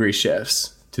 1 degree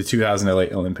shifts to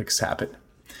 2008 Olympics happened?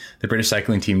 The British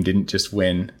cycling team didn't just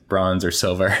win bronze or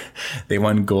silver. They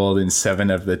won gold in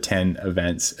 7 of the 10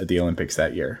 events at the Olympics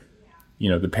that year.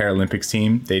 The Paralympics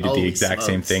team, they did the exact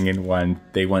same thing and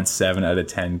they won 7 out of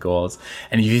 10 golds.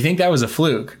 And if you think that was a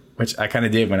fluke, which I kind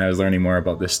of did when I was learning more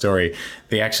about this story,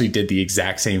 they actually did the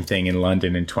exact same thing in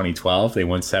London in 2012. They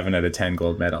won 7 out of 10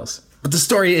 gold medals. But the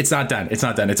story, it's not done. It's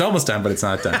not done. It's almost done, but it's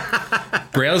not done.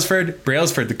 Brailsford,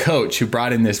 the coach who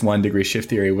brought in this 1 degree shift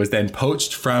theory, was then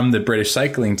poached from the British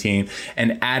cycling team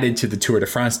and added to the Tour de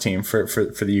France team for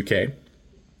the UK.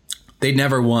 They'd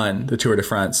never won the Tour de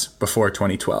France before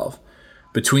 2012.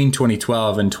 Between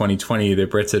 2012 and 2020, the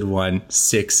Brits had won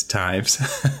 6 times.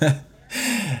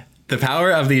 The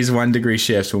power of these 1 degree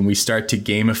shifts, when we start to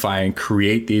gamify and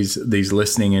create these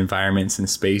listening environments and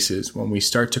spaces, when we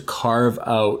start to carve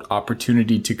out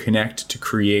opportunity to connect, to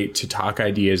create, to talk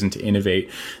ideas, and to innovate,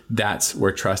 that's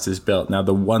where trust is built. Now,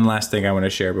 the one last thing I want to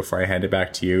share before I hand it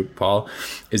back to you, Paul,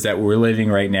 is that we're living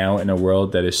right now in a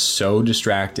world that is so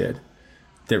distracted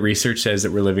that research says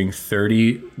that we're living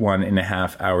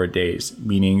 31.5-hour days,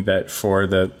 meaning that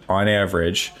on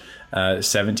average,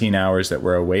 17 hours that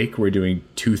we're awake, we're doing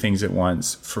 2 things at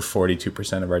once for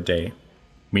 42% of our day.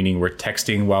 Meaning we're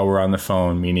texting while we're on the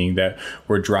phone, meaning that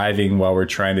we're driving while we're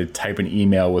trying to type an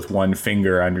email with 1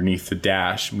 finger underneath the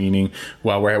dash, meaning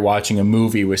while we're watching a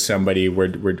movie with somebody, we're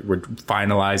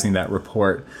finalizing that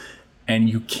report. And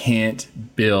you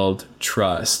can't build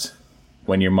trust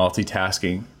when you're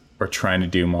multitasking or trying to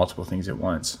do multiple things at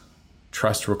once.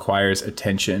 Trust requires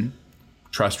attention.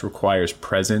 Trust requires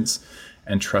presence.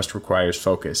 And trust requires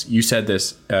focus. You said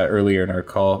this earlier in our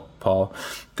call, Paul,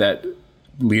 that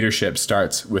leadership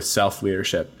starts with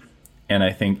self-leadership. And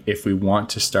I think if we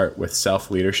want to start with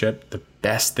self-leadership, the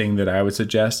best thing that I would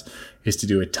suggest is to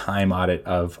do a time audit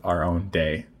of our own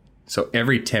day. So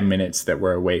every 10 minutes that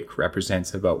we're awake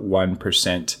represents about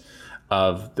 1%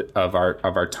 of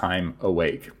our time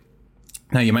awake.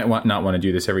 Now, you might not want to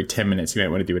do this every 10 minutes. You might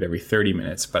want to do it every 30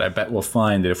 minutes. But I bet we'll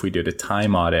find that if we did a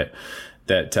time audit,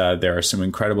 that there are some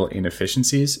incredible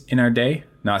inefficiencies in our day.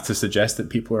 Not to suggest that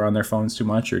people are on their phones too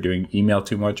much or doing email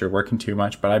too much or working too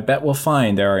much, but I bet we'll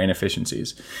find there are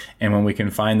inefficiencies. And when we can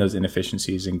find those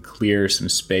inefficiencies and clear some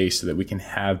space so that we can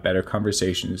have better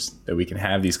conversations, that we can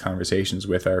have these conversations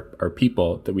with our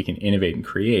people, that we can innovate and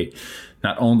create,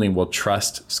 not only will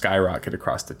trust skyrocket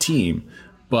across the team,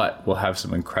 but we'll have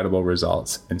some incredible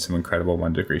results and some incredible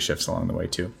 1 degree shifts along the way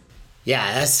too.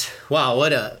 Yeah, wow,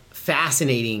 what a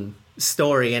fascinating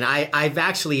story. And I've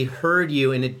actually heard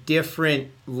you in a different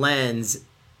lens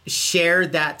share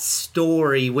that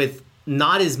story with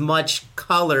not as much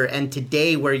color, and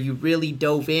today where you really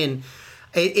dove in.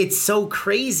 It's so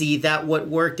crazy that what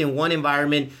worked in one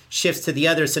environment shifts to the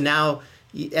other. So now,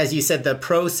 as you said, the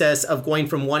process of going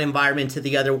from one environment to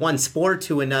the other, one sport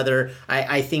to another,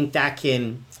 I think that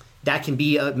can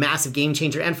be a massive game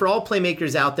changer. And for all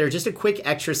playmakers out there, just a quick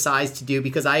exercise to do,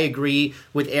 because I agree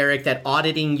with Eric that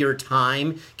auditing your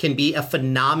time can be a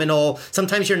phenomenal.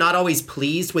 Sometimes you're not always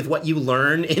pleased with what you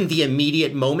learn in the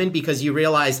immediate moment because you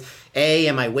realize, A,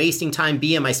 am I wasting time?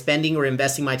 B, am I spending or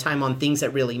investing my time on things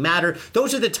that really matter?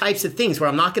 Those are the types of things where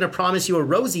I'm not going to promise you a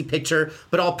rosy picture,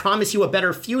 but I'll promise you a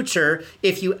better future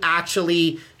if you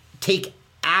actually take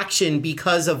action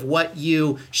because of what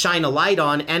you shine a light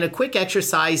on. And a quick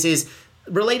exercise is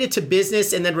related to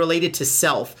business and then related to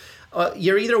self.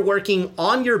 You're either working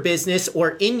on your business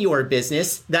or in your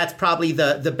business. That's probably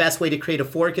the best way to create a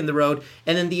fork in the road.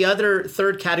 And then the other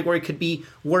third category could be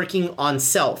working on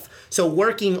self. So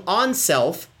working on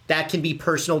self, that can be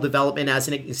personal development as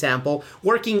an example.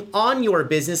 Working on your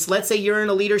business, let's say you're in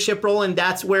a leadership role and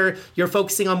that's where you're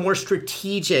focusing on more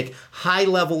strategic,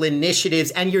 high-level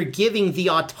initiatives, and you're giving the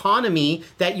autonomy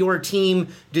that your team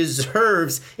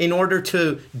deserves in order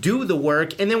to do the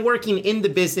work. And then working in the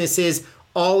businesses,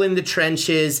 all in the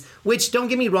trenches, which, don't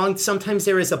get me wrong, sometimes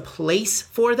there is a place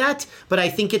for that, but I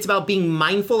think it's about being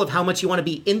mindful of how much you want to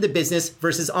be in the business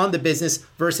versus on the business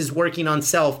versus working on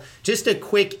self. Just a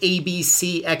quick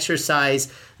ABC exercise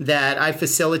that I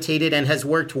facilitated and has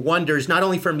worked wonders, not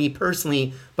only for me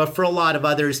personally, but for a lot of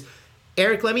others.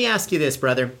 Eric, let me ask you this,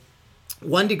 brother.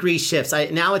 1 degree shifts.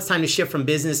 Now it's time to shift from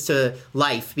business to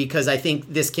life, because I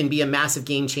think this can be a massive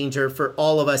game changer for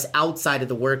all of us outside of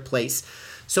the workplace.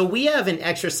 So we have an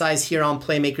exercise here on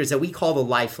Playmakers that we call the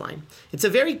Lifeline. It's a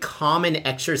very common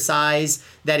exercise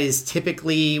that is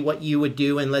typically what you would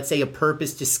do in, let's say, a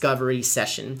purpose discovery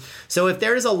session. So if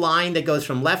there is a line that goes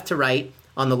from left to right,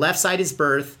 on the left side is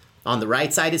birth, on the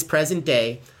right side is present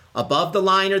day, above the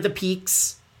line are the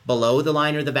peaks, below the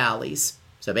line are the valleys.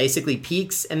 So basically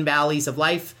peaks and valleys of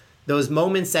life, those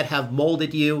moments that have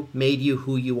molded you, made you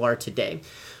who you are today.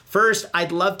 First,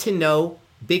 I'd love to know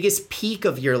biggest peak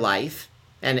of your life,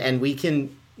 and we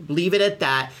can leave it at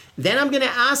that. Then I'm going to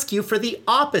ask you for the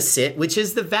opposite, which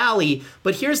is the valley.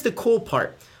 But here's the cool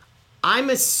part. I'm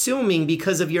assuming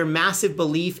because of your massive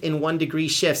belief in 1 degree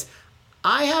shifts,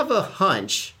 I have a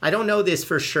hunch, I don't know this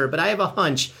for sure, but I have a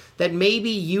hunch that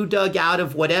maybe you dug out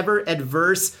of whatever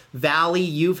adverse valley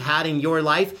you've had in your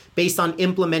life based on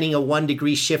implementing a 1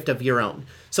 degree shift of your own.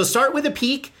 So start with a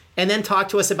peak and then talk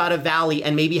to us about a valley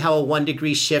and maybe how a 1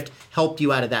 degree shift helped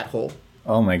you out of that hole.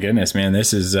 Oh my goodness, man,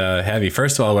 this is heavy.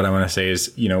 First of all, what I want to say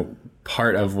is,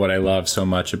 part of what I love so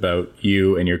much about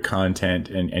you and your content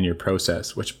and your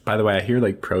process, which, by the way, I hear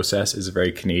like process is a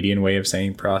very Canadian way of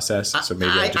saying process. So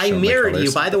maybe I mirrored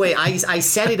you. By the way, I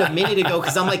said it a minute ago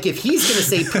because I'm like, if he's going to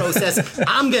say process,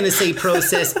 I'm going to say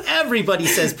process. Everybody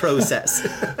says process.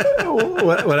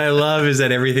 What I love is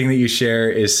that everything that you share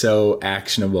is so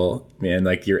actionable, man.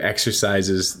 Like your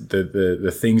exercises,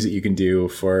 the things that you can do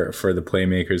for the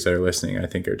playmakers that are listening, I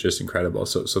think are just incredible.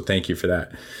 So thank you for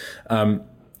that.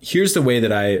 Here's the way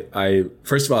that I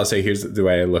first of all, I'll say here's the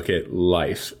way I look at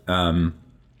life. And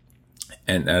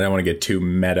I don't want to get too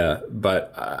meta,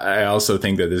 but I also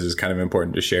think that this is kind of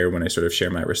important to share when I sort of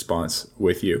share my response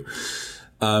with you.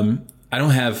 I don't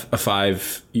have a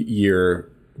 5-year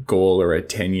goal or a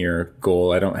 10-year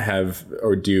goal. I don't have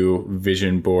or do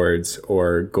vision boards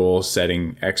or goal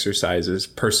setting exercises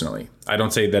personally. I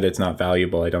don't say that it's not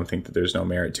valuable. I don't think that there's no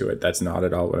merit to it. That's not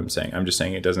at all what I'm saying. I'm just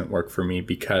saying it doesn't work for me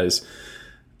because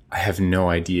I have no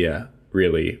idea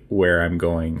really where I'm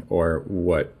going or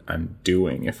what I'm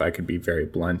doing, if I could be very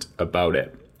blunt about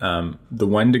it. The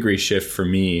 1 degree shift for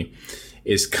me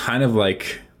is kind of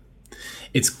like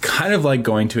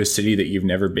going to a city that you've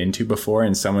never been to before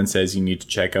and someone says you need to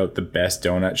check out the best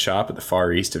donut shop at the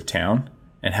far east of town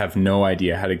and have no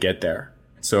idea how to get there.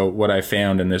 So what I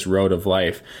found in this road of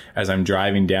life, as I'm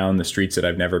driving down the streets that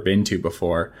I've never been to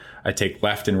before, I take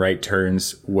left and right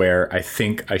turns where I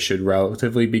think I should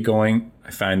relatively be going.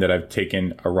 I find that I've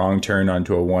taken a wrong turn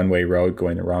onto a one-way road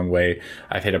going the wrong way.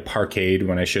 I've hit a parkade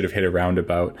when I should have hit a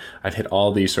roundabout. I've hit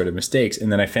all these sort of mistakes.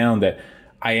 And then I found that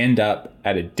I end up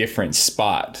at a different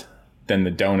spot than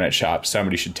the donut shop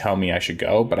somebody should tell me I should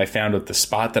go. But I found that the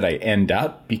spot that I end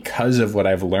up, because of what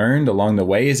I've learned along the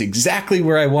way, is exactly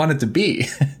where I wanted to be.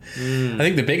 I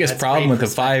think the biggest problem with a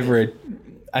 5 or a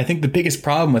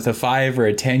 5 or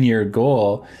a 10-year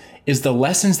goal is the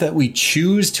lessons that we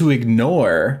choose to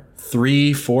ignore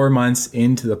 3-4 months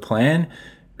into the plan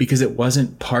because it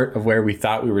wasn't part of where we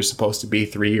thought we were supposed to be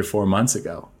 3 or 4 months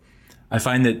ago. I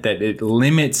find that it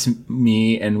limits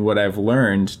me and what I've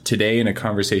learned today in a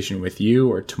conversation with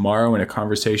you or tomorrow in a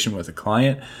conversation with a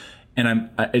client. And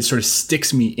it sort of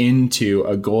sticks me into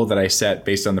a goal that I set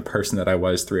based on the person that I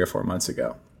was 3 or 4 months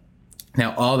ago.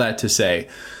 Now, all that to say,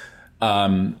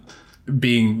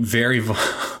 being very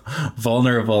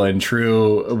vulnerable and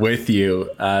true with you,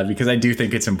 because I do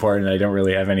think it's important. I don't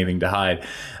really have anything to hide.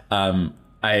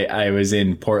 I was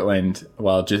in Portland,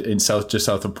 just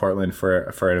south of Portland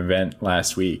for an event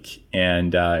last week,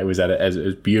 and it was at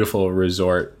a beautiful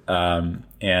resort,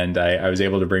 and I was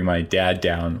able to bring my dad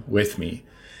down with me,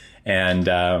 and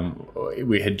I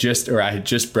had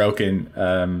just broken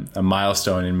a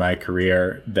milestone in my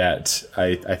career that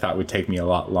I thought would take me a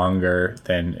lot longer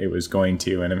than it was going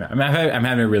to, and I'm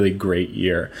having a really great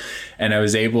year, and I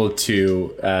was able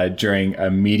to during a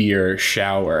meteor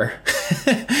shower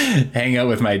hang out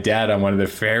with my dad on one of the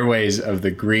fairways of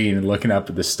the green and looking up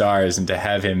at the stars, and to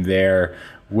have him there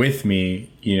with me,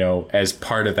 as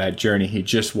part of that journey. He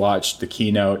just watched the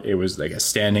keynote. It was like a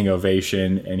standing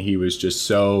ovation, and he was just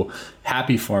so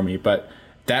happy for me. But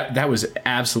that was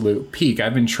absolute peak.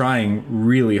 I've been trying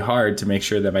really hard to make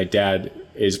sure that my dad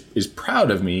is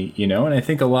proud of me, and I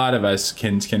think a lot of us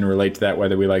can relate to that,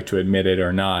 whether we like to admit it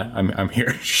or not. I'm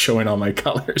here showing all my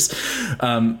colors.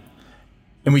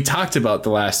 And we talked about the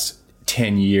last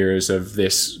 10 years of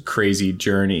this crazy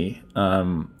journey.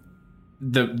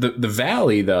 The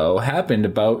valley, though, happened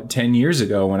about 10 years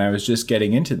ago when I was just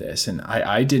getting into this, and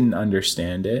I didn't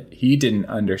understand it. He didn't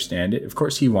understand it. Of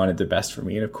course, he wanted the best for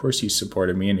me, and of course, he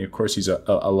supported me, and of course, he's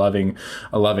a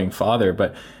loving father.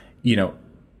 But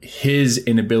his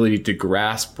inability to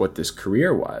grasp what this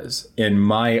career was, and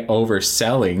my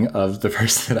overselling of the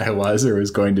person that I was or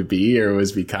was going to be or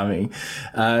was becoming,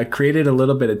 created a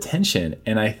little bit of tension.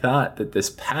 And I thought that this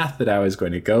path that I was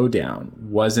going to go down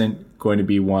wasn't going to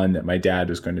be one that my dad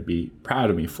was going to be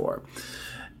proud of me for.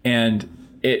 And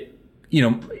it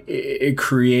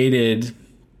created,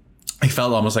 I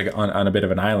felt almost like on a bit of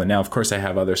an island. Now, of course, I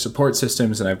have other support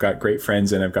systems, and I've got great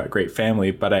friends, and I've got great family,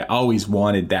 but I always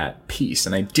wanted that peace.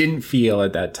 And I didn't feel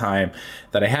at that time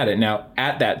that I had it. Now,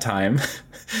 at that time,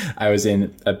 I was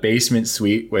in a basement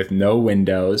suite with no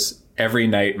windows. Every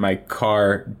night my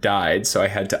car died, so I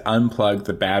had to unplug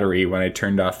the battery when I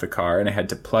turned off the car, and I had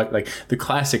to plug, like the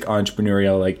classic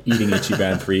entrepreneurial, like eating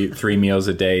Ichiban three meals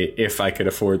a day if I could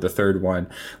afford the third one,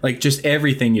 like just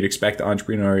everything you'd expect the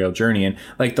entrepreneurial journey, and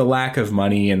like the lack of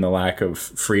money and the lack of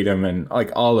freedom and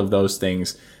like all of those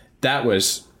things. That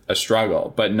was a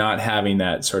struggle, but not having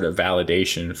that sort of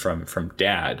validation from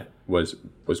dad was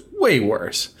way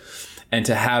worse. And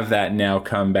to have that now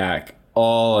come back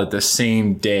all at the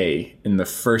same day, in the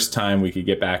first time we could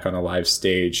get back on a live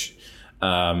stage,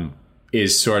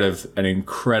 is sort of an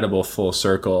incredible full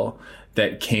circle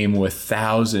that came with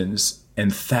thousands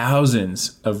and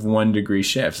thousands of 1 degree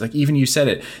shifts. Like, even you said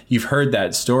it, you've heard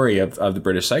that story of the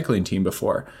British cycling team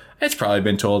before. It's probably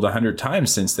been told 100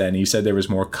 times since then. You said there was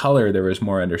more color, there was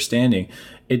more understanding.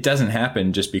 It doesn't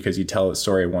happen just because you tell the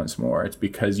story once more. It's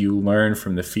because you learn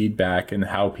from the feedback and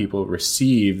how people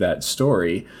receive that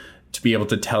story to be able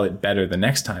to tell it better the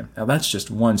next time. Now, that's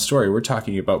just one story. We're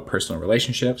talking about personal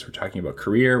relationships. We're talking about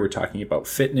career. We're talking about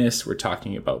fitness. We're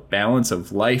talking about balance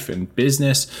of life and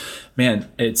business.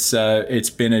 Man, it's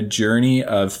been a journey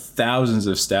of thousands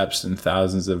of steps and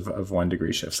thousands of 1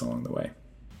 degree shifts along the way.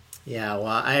 Yeah, well,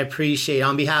 I appreciate,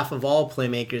 on behalf of all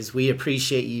Playmakers, we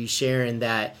appreciate you sharing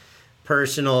that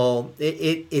personal.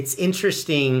 It's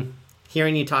interesting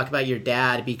hearing you talk about your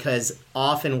dad, because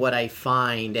often what I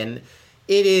find, and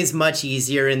it is much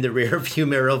easier in the rearview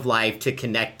mirror of life to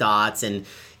connect dots, and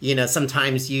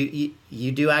sometimes you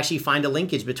do actually find a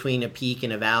linkage between a peak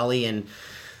and a valley. And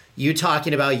you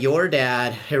talking about your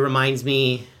dad, it reminds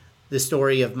me the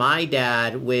story of my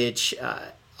dad, which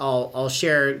I'll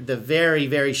share the very,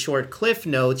 very short cliff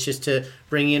notes just to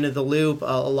bring you into the loop.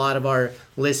 A lot of our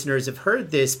listeners have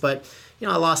heard this, but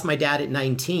I lost my dad at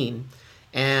 19.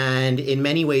 And in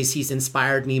many ways, he's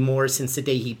inspired me more since the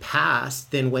day he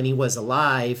passed than when he was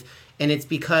alive. And it's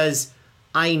because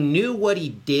I knew what he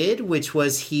did, which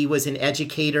was he was an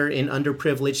educator in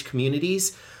underprivileged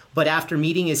communities. But after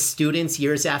meeting his students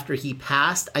years after he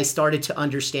passed, I started to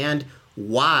understand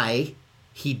why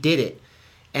he did it.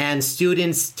 And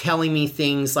students telling me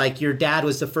things like, your dad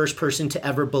was the first person to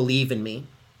ever believe in me.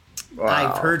 Wow.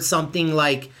 I've heard something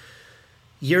like,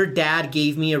 your dad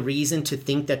gave me a reason to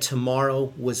think that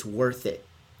tomorrow was worth it.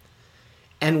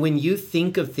 And when you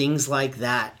think of things like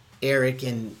that, Eric,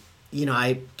 and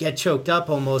I get choked up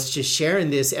almost just sharing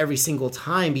this every single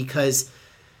time, because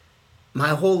my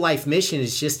whole life mission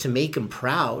is just to make him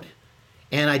proud.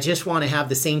 And I just want to have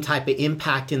the same type of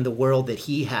impact in the world that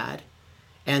he had.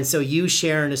 And so you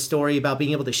sharing a story about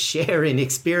being able to share an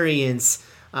experience,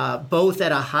 both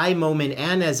at a high moment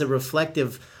and as a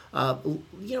reflective,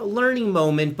 learning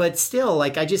moment, but still,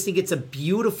 I just think it's a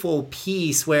beautiful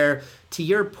piece where, to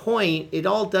your point, it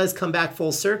all does come back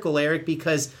full circle, Eric,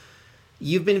 because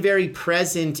you've been very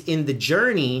present in the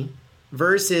journey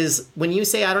versus when you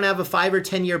say, I don't have a 5 or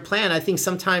 10 year plan. I think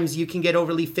sometimes you can get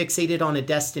overly fixated on a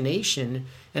destination.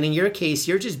 And in your case,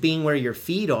 you're just being where your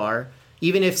feet are,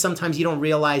 even if sometimes you don't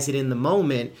realize it in the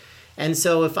moment. And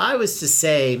so if I was to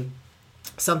say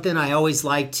something I always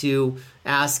like to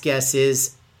ask guests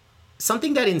is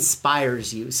something that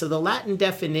inspires you. So the Latin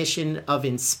definition of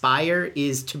inspire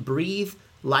is to breathe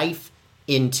life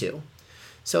into.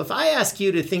 So if I ask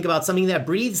you to think about something that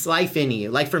breathes life into you,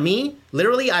 like for me,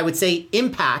 literally, I would say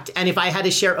impact. And if I had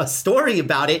to share a story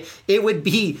about it, it would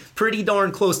be pretty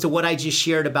darn close to what I just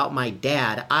shared about my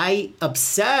dad. I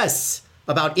obsess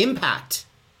about impact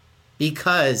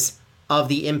because of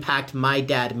the impact my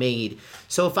dad made.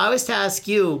 So if I was to ask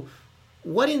you,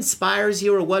 what inspires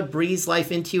you or what breathes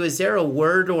life into you? Is there a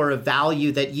word or a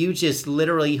value that you just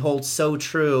literally hold so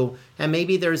true, and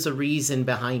maybe there's a reason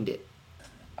behind it?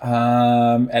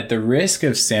 At the risk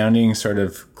of sounding sort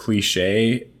of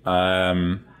cliche,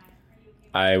 I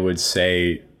would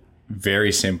say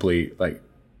very simply like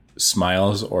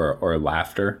smiles or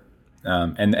laughter.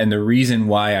 And the reason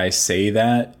why I say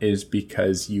that is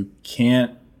because you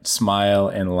can't smile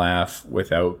and laugh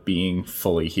without being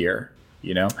fully here,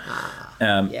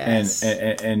 Yes.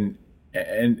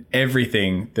 And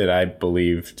everything that I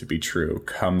believe to be true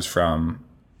comes from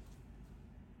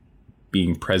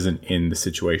being present in the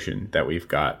situation that we've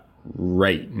got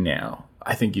right now.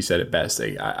 I think you said it best.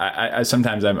 I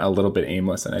sometimes I'm a little bit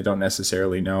aimless and I don't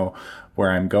necessarily know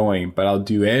where I'm going, but I'll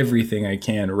do everything I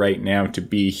can right now to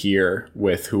be here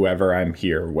with whoever I'm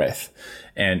here with.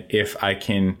 And if I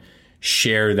can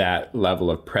share that level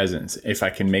of presence, if I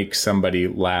can make somebody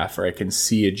laugh, or I can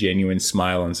see a genuine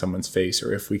smile on someone's face,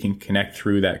 or if we can connect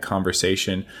through that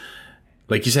conversation,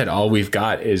 like you said, all we've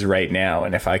got is right now.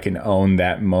 And if I can own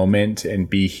that moment and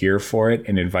be here for it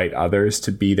and invite others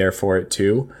to be there for it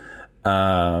too,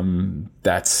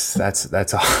 that's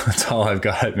all I've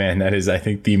got, man. That is, I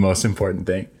think, the most important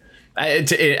thing. I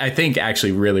think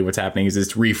actually really what's happening is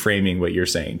it's reframing what you're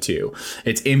saying too.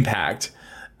 It's impact,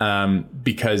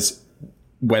 because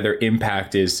whether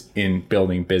impact is in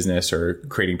building business or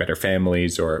creating better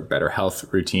families or better health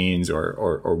routines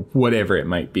or whatever it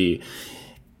might be,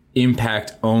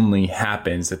 impact only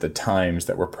happens at the times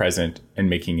that we're present and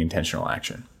making intentional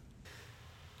action.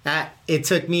 It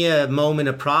took me a moment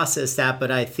to process that, but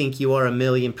I think you are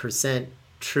 1,000,000%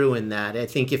 true in that. I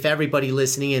think if everybody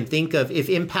listening in, think of, if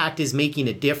impact is making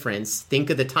a difference, think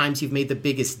of the times you've made the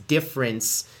biggest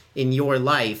difference in your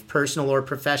life, personal or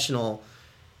professional.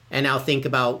 And now think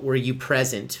about, were you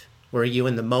present? Were you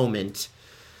in the moment?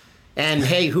 And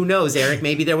hey, who knows, Eric?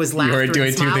 Maybe there was laughter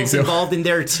and smiles involved in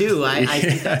there too. I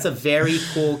think that's a very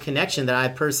cool connection that I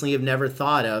personally have never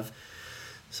thought of.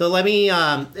 So let me,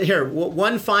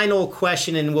 one final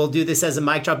question, and we'll do this as a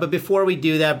mic drop. But before we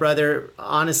do that, brother,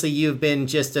 honestly, you've been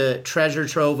just a treasure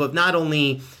trove of not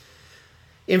only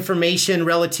information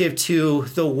relative to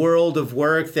the world of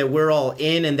work that we're all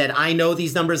in, and that I know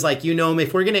these numbers like you know them.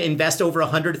 If we're going to invest over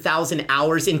 100,000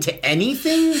 hours into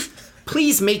anything,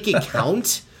 please make it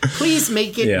count. Please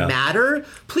make it matter.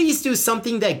 Please do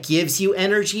something that gives you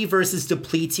energy versus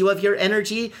depletes you of your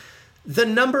energy. The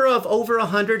number of over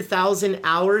 100,000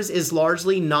 hours is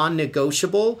largely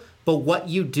non-negotiable, but what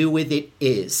you do with it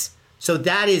is. So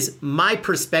that is my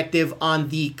perspective on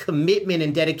the commitment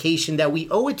and dedication that we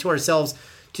owe it to ourselves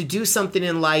to do something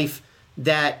in life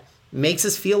that makes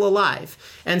us feel alive.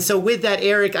 And so with that,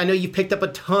 Eric, I know you picked up a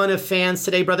ton of fans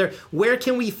today, brother. Where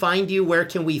can we find you? Where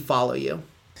can we follow you?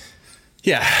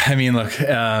 Yeah, I mean, look,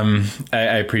 I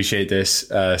appreciate this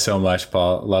so much,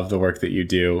 Paul. Love the work that you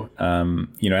do.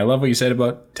 I love what you said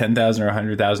about 10,000 or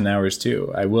 100,000 hours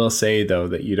too. I will say, though,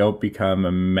 that you don't become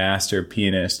a master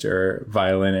pianist or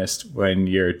violinist when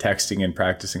you're texting and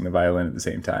practicing the violin at the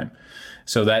same time.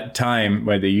 So that time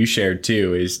that you shared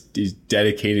too is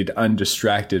dedicated,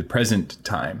 undistracted, present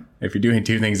time. If you're doing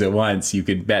two things at once, you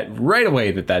could bet right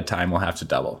away that time will have to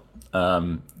double.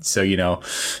 So,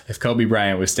 if Kobe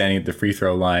Bryant was standing at the free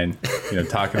throw line,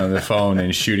 talking on the phone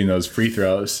and shooting those free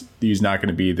throws, he's not going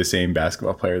to be the same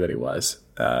basketball player that he was.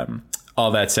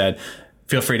 All that said,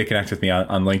 feel free to connect with me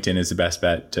on LinkedIn is the best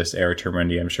bet. Just Eric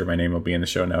Termuende. I'm sure my name will be in the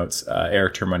show notes,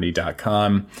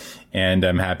 erictermuende.com. And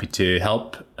I'm happy to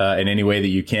help in any way that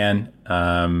you can.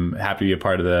 Happy to be a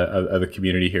part of the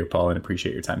community here, Paul, and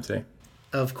appreciate your time today.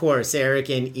 Of course, Eric.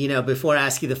 And, before I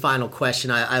ask you the final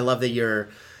question, I love that you're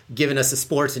giving us a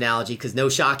sports analogy, because no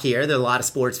shock here. There are a lot of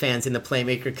sports fans in the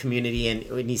Playmaker community. And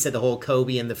when you said the whole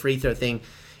Kobe and the free throw thing,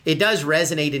 it does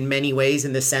resonate in many ways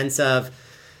in the sense of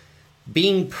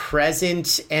being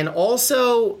present and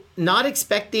also not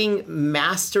expecting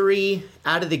mastery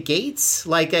out of the gates.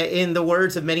 Like in the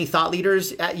words of many thought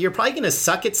leaders, you're probably going to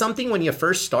suck at something when you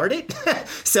first start it.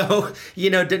 So,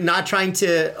 not trying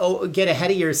to get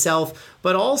ahead of yourself,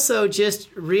 but also just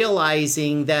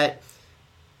realizing that,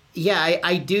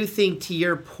 I do think, to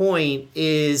your point,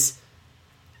 is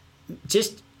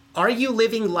just, are you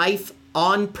living life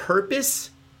on purpose,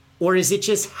 or is it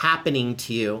just happening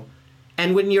to you?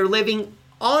 And when you're living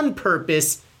on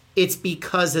purpose, it's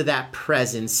because of that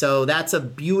presence. So that's a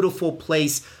beautiful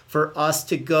place for us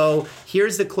to go.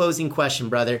 Here's the closing question,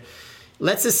 brother.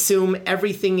 Let's assume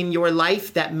everything in your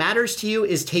life that matters to you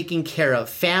is taken care of.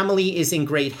 Family is in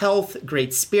great health,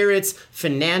 great spirits.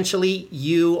 Financially,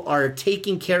 you are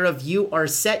taken care of. You are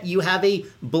set. You have a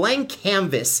blank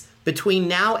canvas between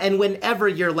now and whenever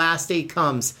your last day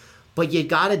comes. But you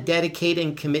got to dedicate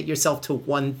and commit yourself to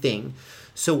one thing.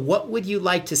 So what would you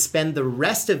like to spend the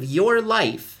rest of your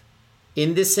life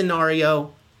in this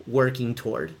scenario working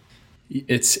toward?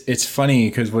 It's funny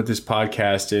because what this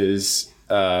podcast is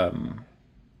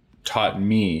taught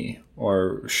me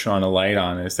or shone a light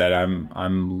on is that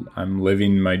I'm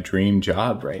living my dream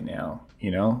job right now.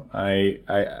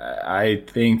 I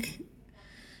think,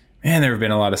 man, there have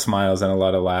been a lot of smiles and a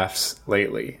lot of laughs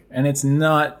lately, and it's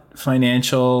not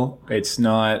financial. It's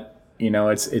not,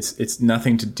 it's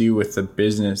nothing to do with the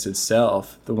business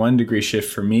itself. The 1 degree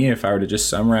shift for me, if I were to just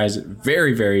summarize it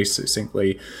very, very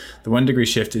succinctly, the 1 degree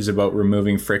shift is about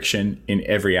removing friction in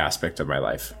every aspect of my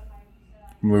life.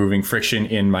 Removing friction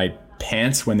in my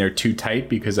pants when they're too tight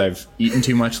because I've eaten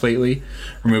too much lately.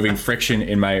 Removing friction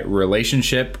in my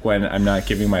relationship when I'm not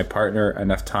giving my partner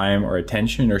enough time or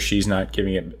attention, or she's not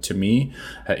giving it to me.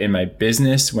 In my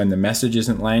business when the message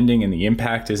isn't landing and the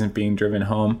impact isn't being driven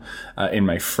home. In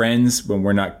my friends when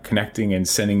we're not connecting and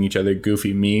sending each other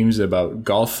goofy memes about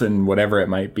golf and whatever it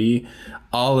might be.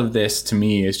 All of this to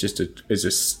me is just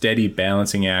a steady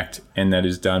balancing act, and that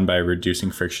is done by reducing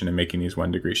friction and making these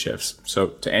 1 degree shifts.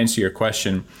 So to answer your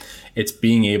question, it's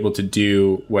being able to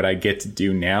do what I get to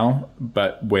do now,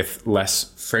 but with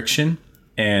less friction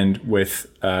and with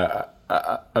a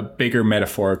bigger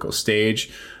metaphorical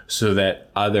stage, so that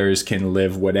others can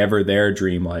live whatever their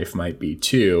dream life might be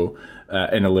too,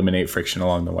 and eliminate friction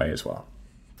along the way as well.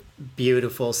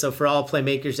 Beautiful. So for all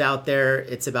playmakers out there,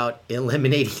 it's about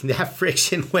eliminating that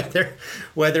friction, whether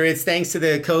it's thanks to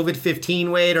the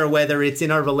COVID-15 weight or whether it's in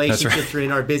our relationships or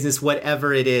in our business,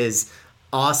 whatever it is.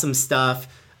 Awesome stuff.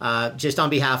 Just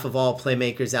on behalf of all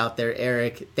playmakers out there,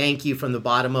 Eric, thank you from the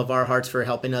bottom of our hearts for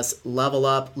helping us level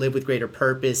up, live with greater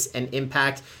purpose and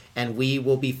impact. And we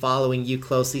will be following you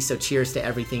closely. So cheers to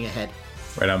everything ahead.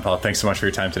 Right on, Paul. Thanks so much for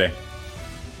your time today.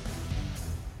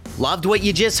 Loved what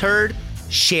you just heard?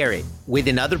 Share it with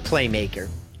another playmaker.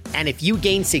 And if you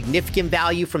gain significant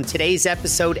value from today's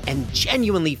episode and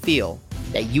genuinely feel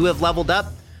that you have leveled up,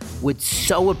 would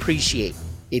so appreciate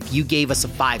if you gave us a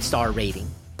 5-star rating.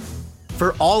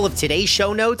 For all of today's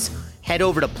show notes, head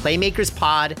over to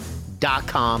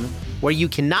playmakerspod.com, where you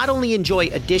can not only enjoy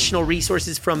additional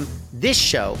resources from this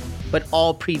show, but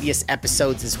all previous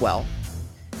episodes as well.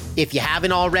 If you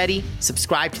haven't already,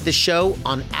 subscribe to the show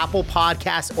on Apple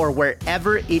Podcasts or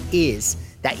wherever it is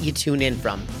that you tune in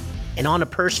from. And on a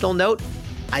personal note,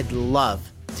 I'd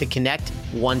love to connect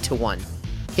one-to-one.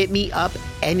 Hit me up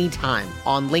anytime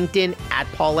on LinkedIn at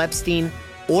Paul Epstein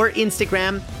or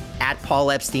Instagram at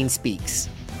Paul Epstein Speaks.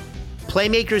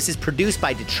 Playmakers is produced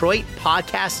by Detroit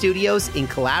Podcast Studios in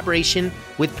collaboration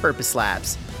with Purpose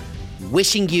Labs.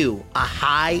 Wishing you a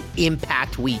high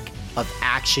impact week of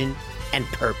action and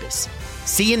purpose.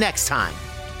 See you next time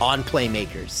on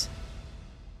Playmakers.